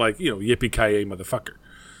he's just like, yippee-ki-yay motherfucker.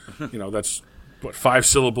 That's what, 5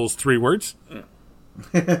 syllables, 3 words?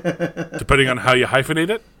 Depending on how you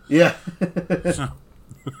hyphenate it? Yeah.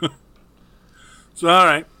 So, all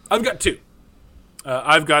right. I've got 2.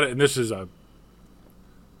 I've got it, and this is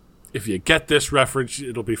if you get this reference,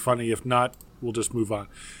 it'll be funny. If not, we'll just move on.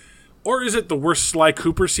 Or is it the worst Sly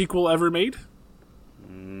Cooper sequel ever made?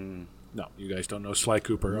 No, you guys don't know Sly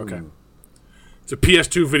Cooper. Okay. It's a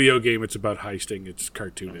PS2 video game. It's about heisting. It's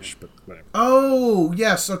cartoonish, but whatever. Oh,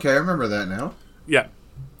 yes. Okay, I remember that now. Yeah.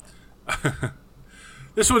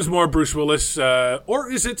 This one's more Bruce Willis. Or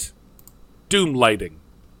is it doom lighting.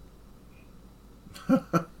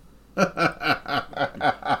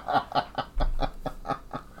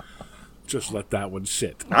 Just let that one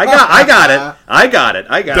sit. I got it.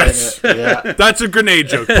 Yeah. That's a grenade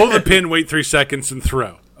joke. Pull the pin, wait 3 seconds, and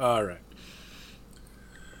throw. All right.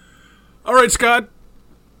 All right, Scott.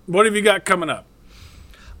 What have you got coming up?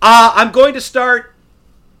 I'm going to start.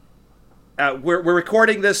 We're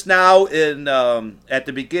recording this now in at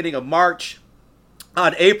the beginning of March.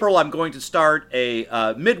 On April, I'm going to start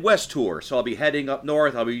a Midwest tour. So I'll be heading up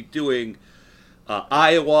north. I'll be doing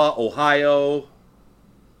Iowa, Ohio,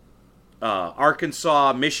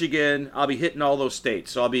 Arkansas, Michigan. I'll be hitting all those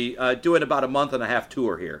states. So I'll be doing about a month and a half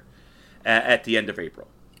tour here at the end of April.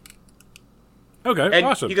 Okay, And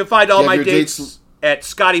awesome. you can find all my your dates at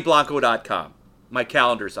scottyblanco.com. My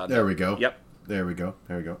calendar's on There we go. Yep. There we go.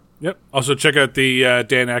 Yep. Also, check out the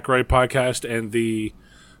Dan Aykroyd podcast and the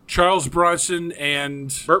Charles Bronson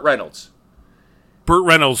and Burt Reynolds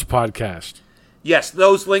podcast. Yes,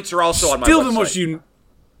 those links are also on my Still website.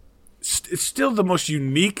 It's still the most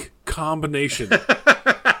unique combination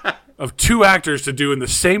of two actors to do in the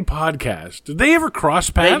same podcast. Did they ever cross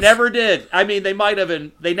paths? They never did. I mean, they might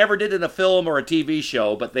have they never did in a film or a TV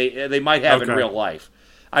show, but they might have in real life.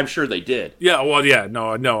 I'm sure they did. Yeah, well, yeah,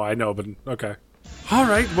 no, I know, but okay. All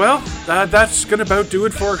right, well, that's going to about do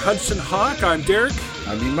it for Hudson Hawk. I'm Derek.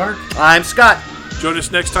 I mean, Mark. I'm Scott. Join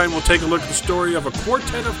us next time. We'll take a look at the story of a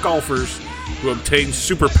quartet of golfers who obtain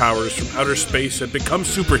superpowers from outer space and become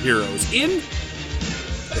superheroes in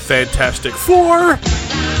the Fantastic Four.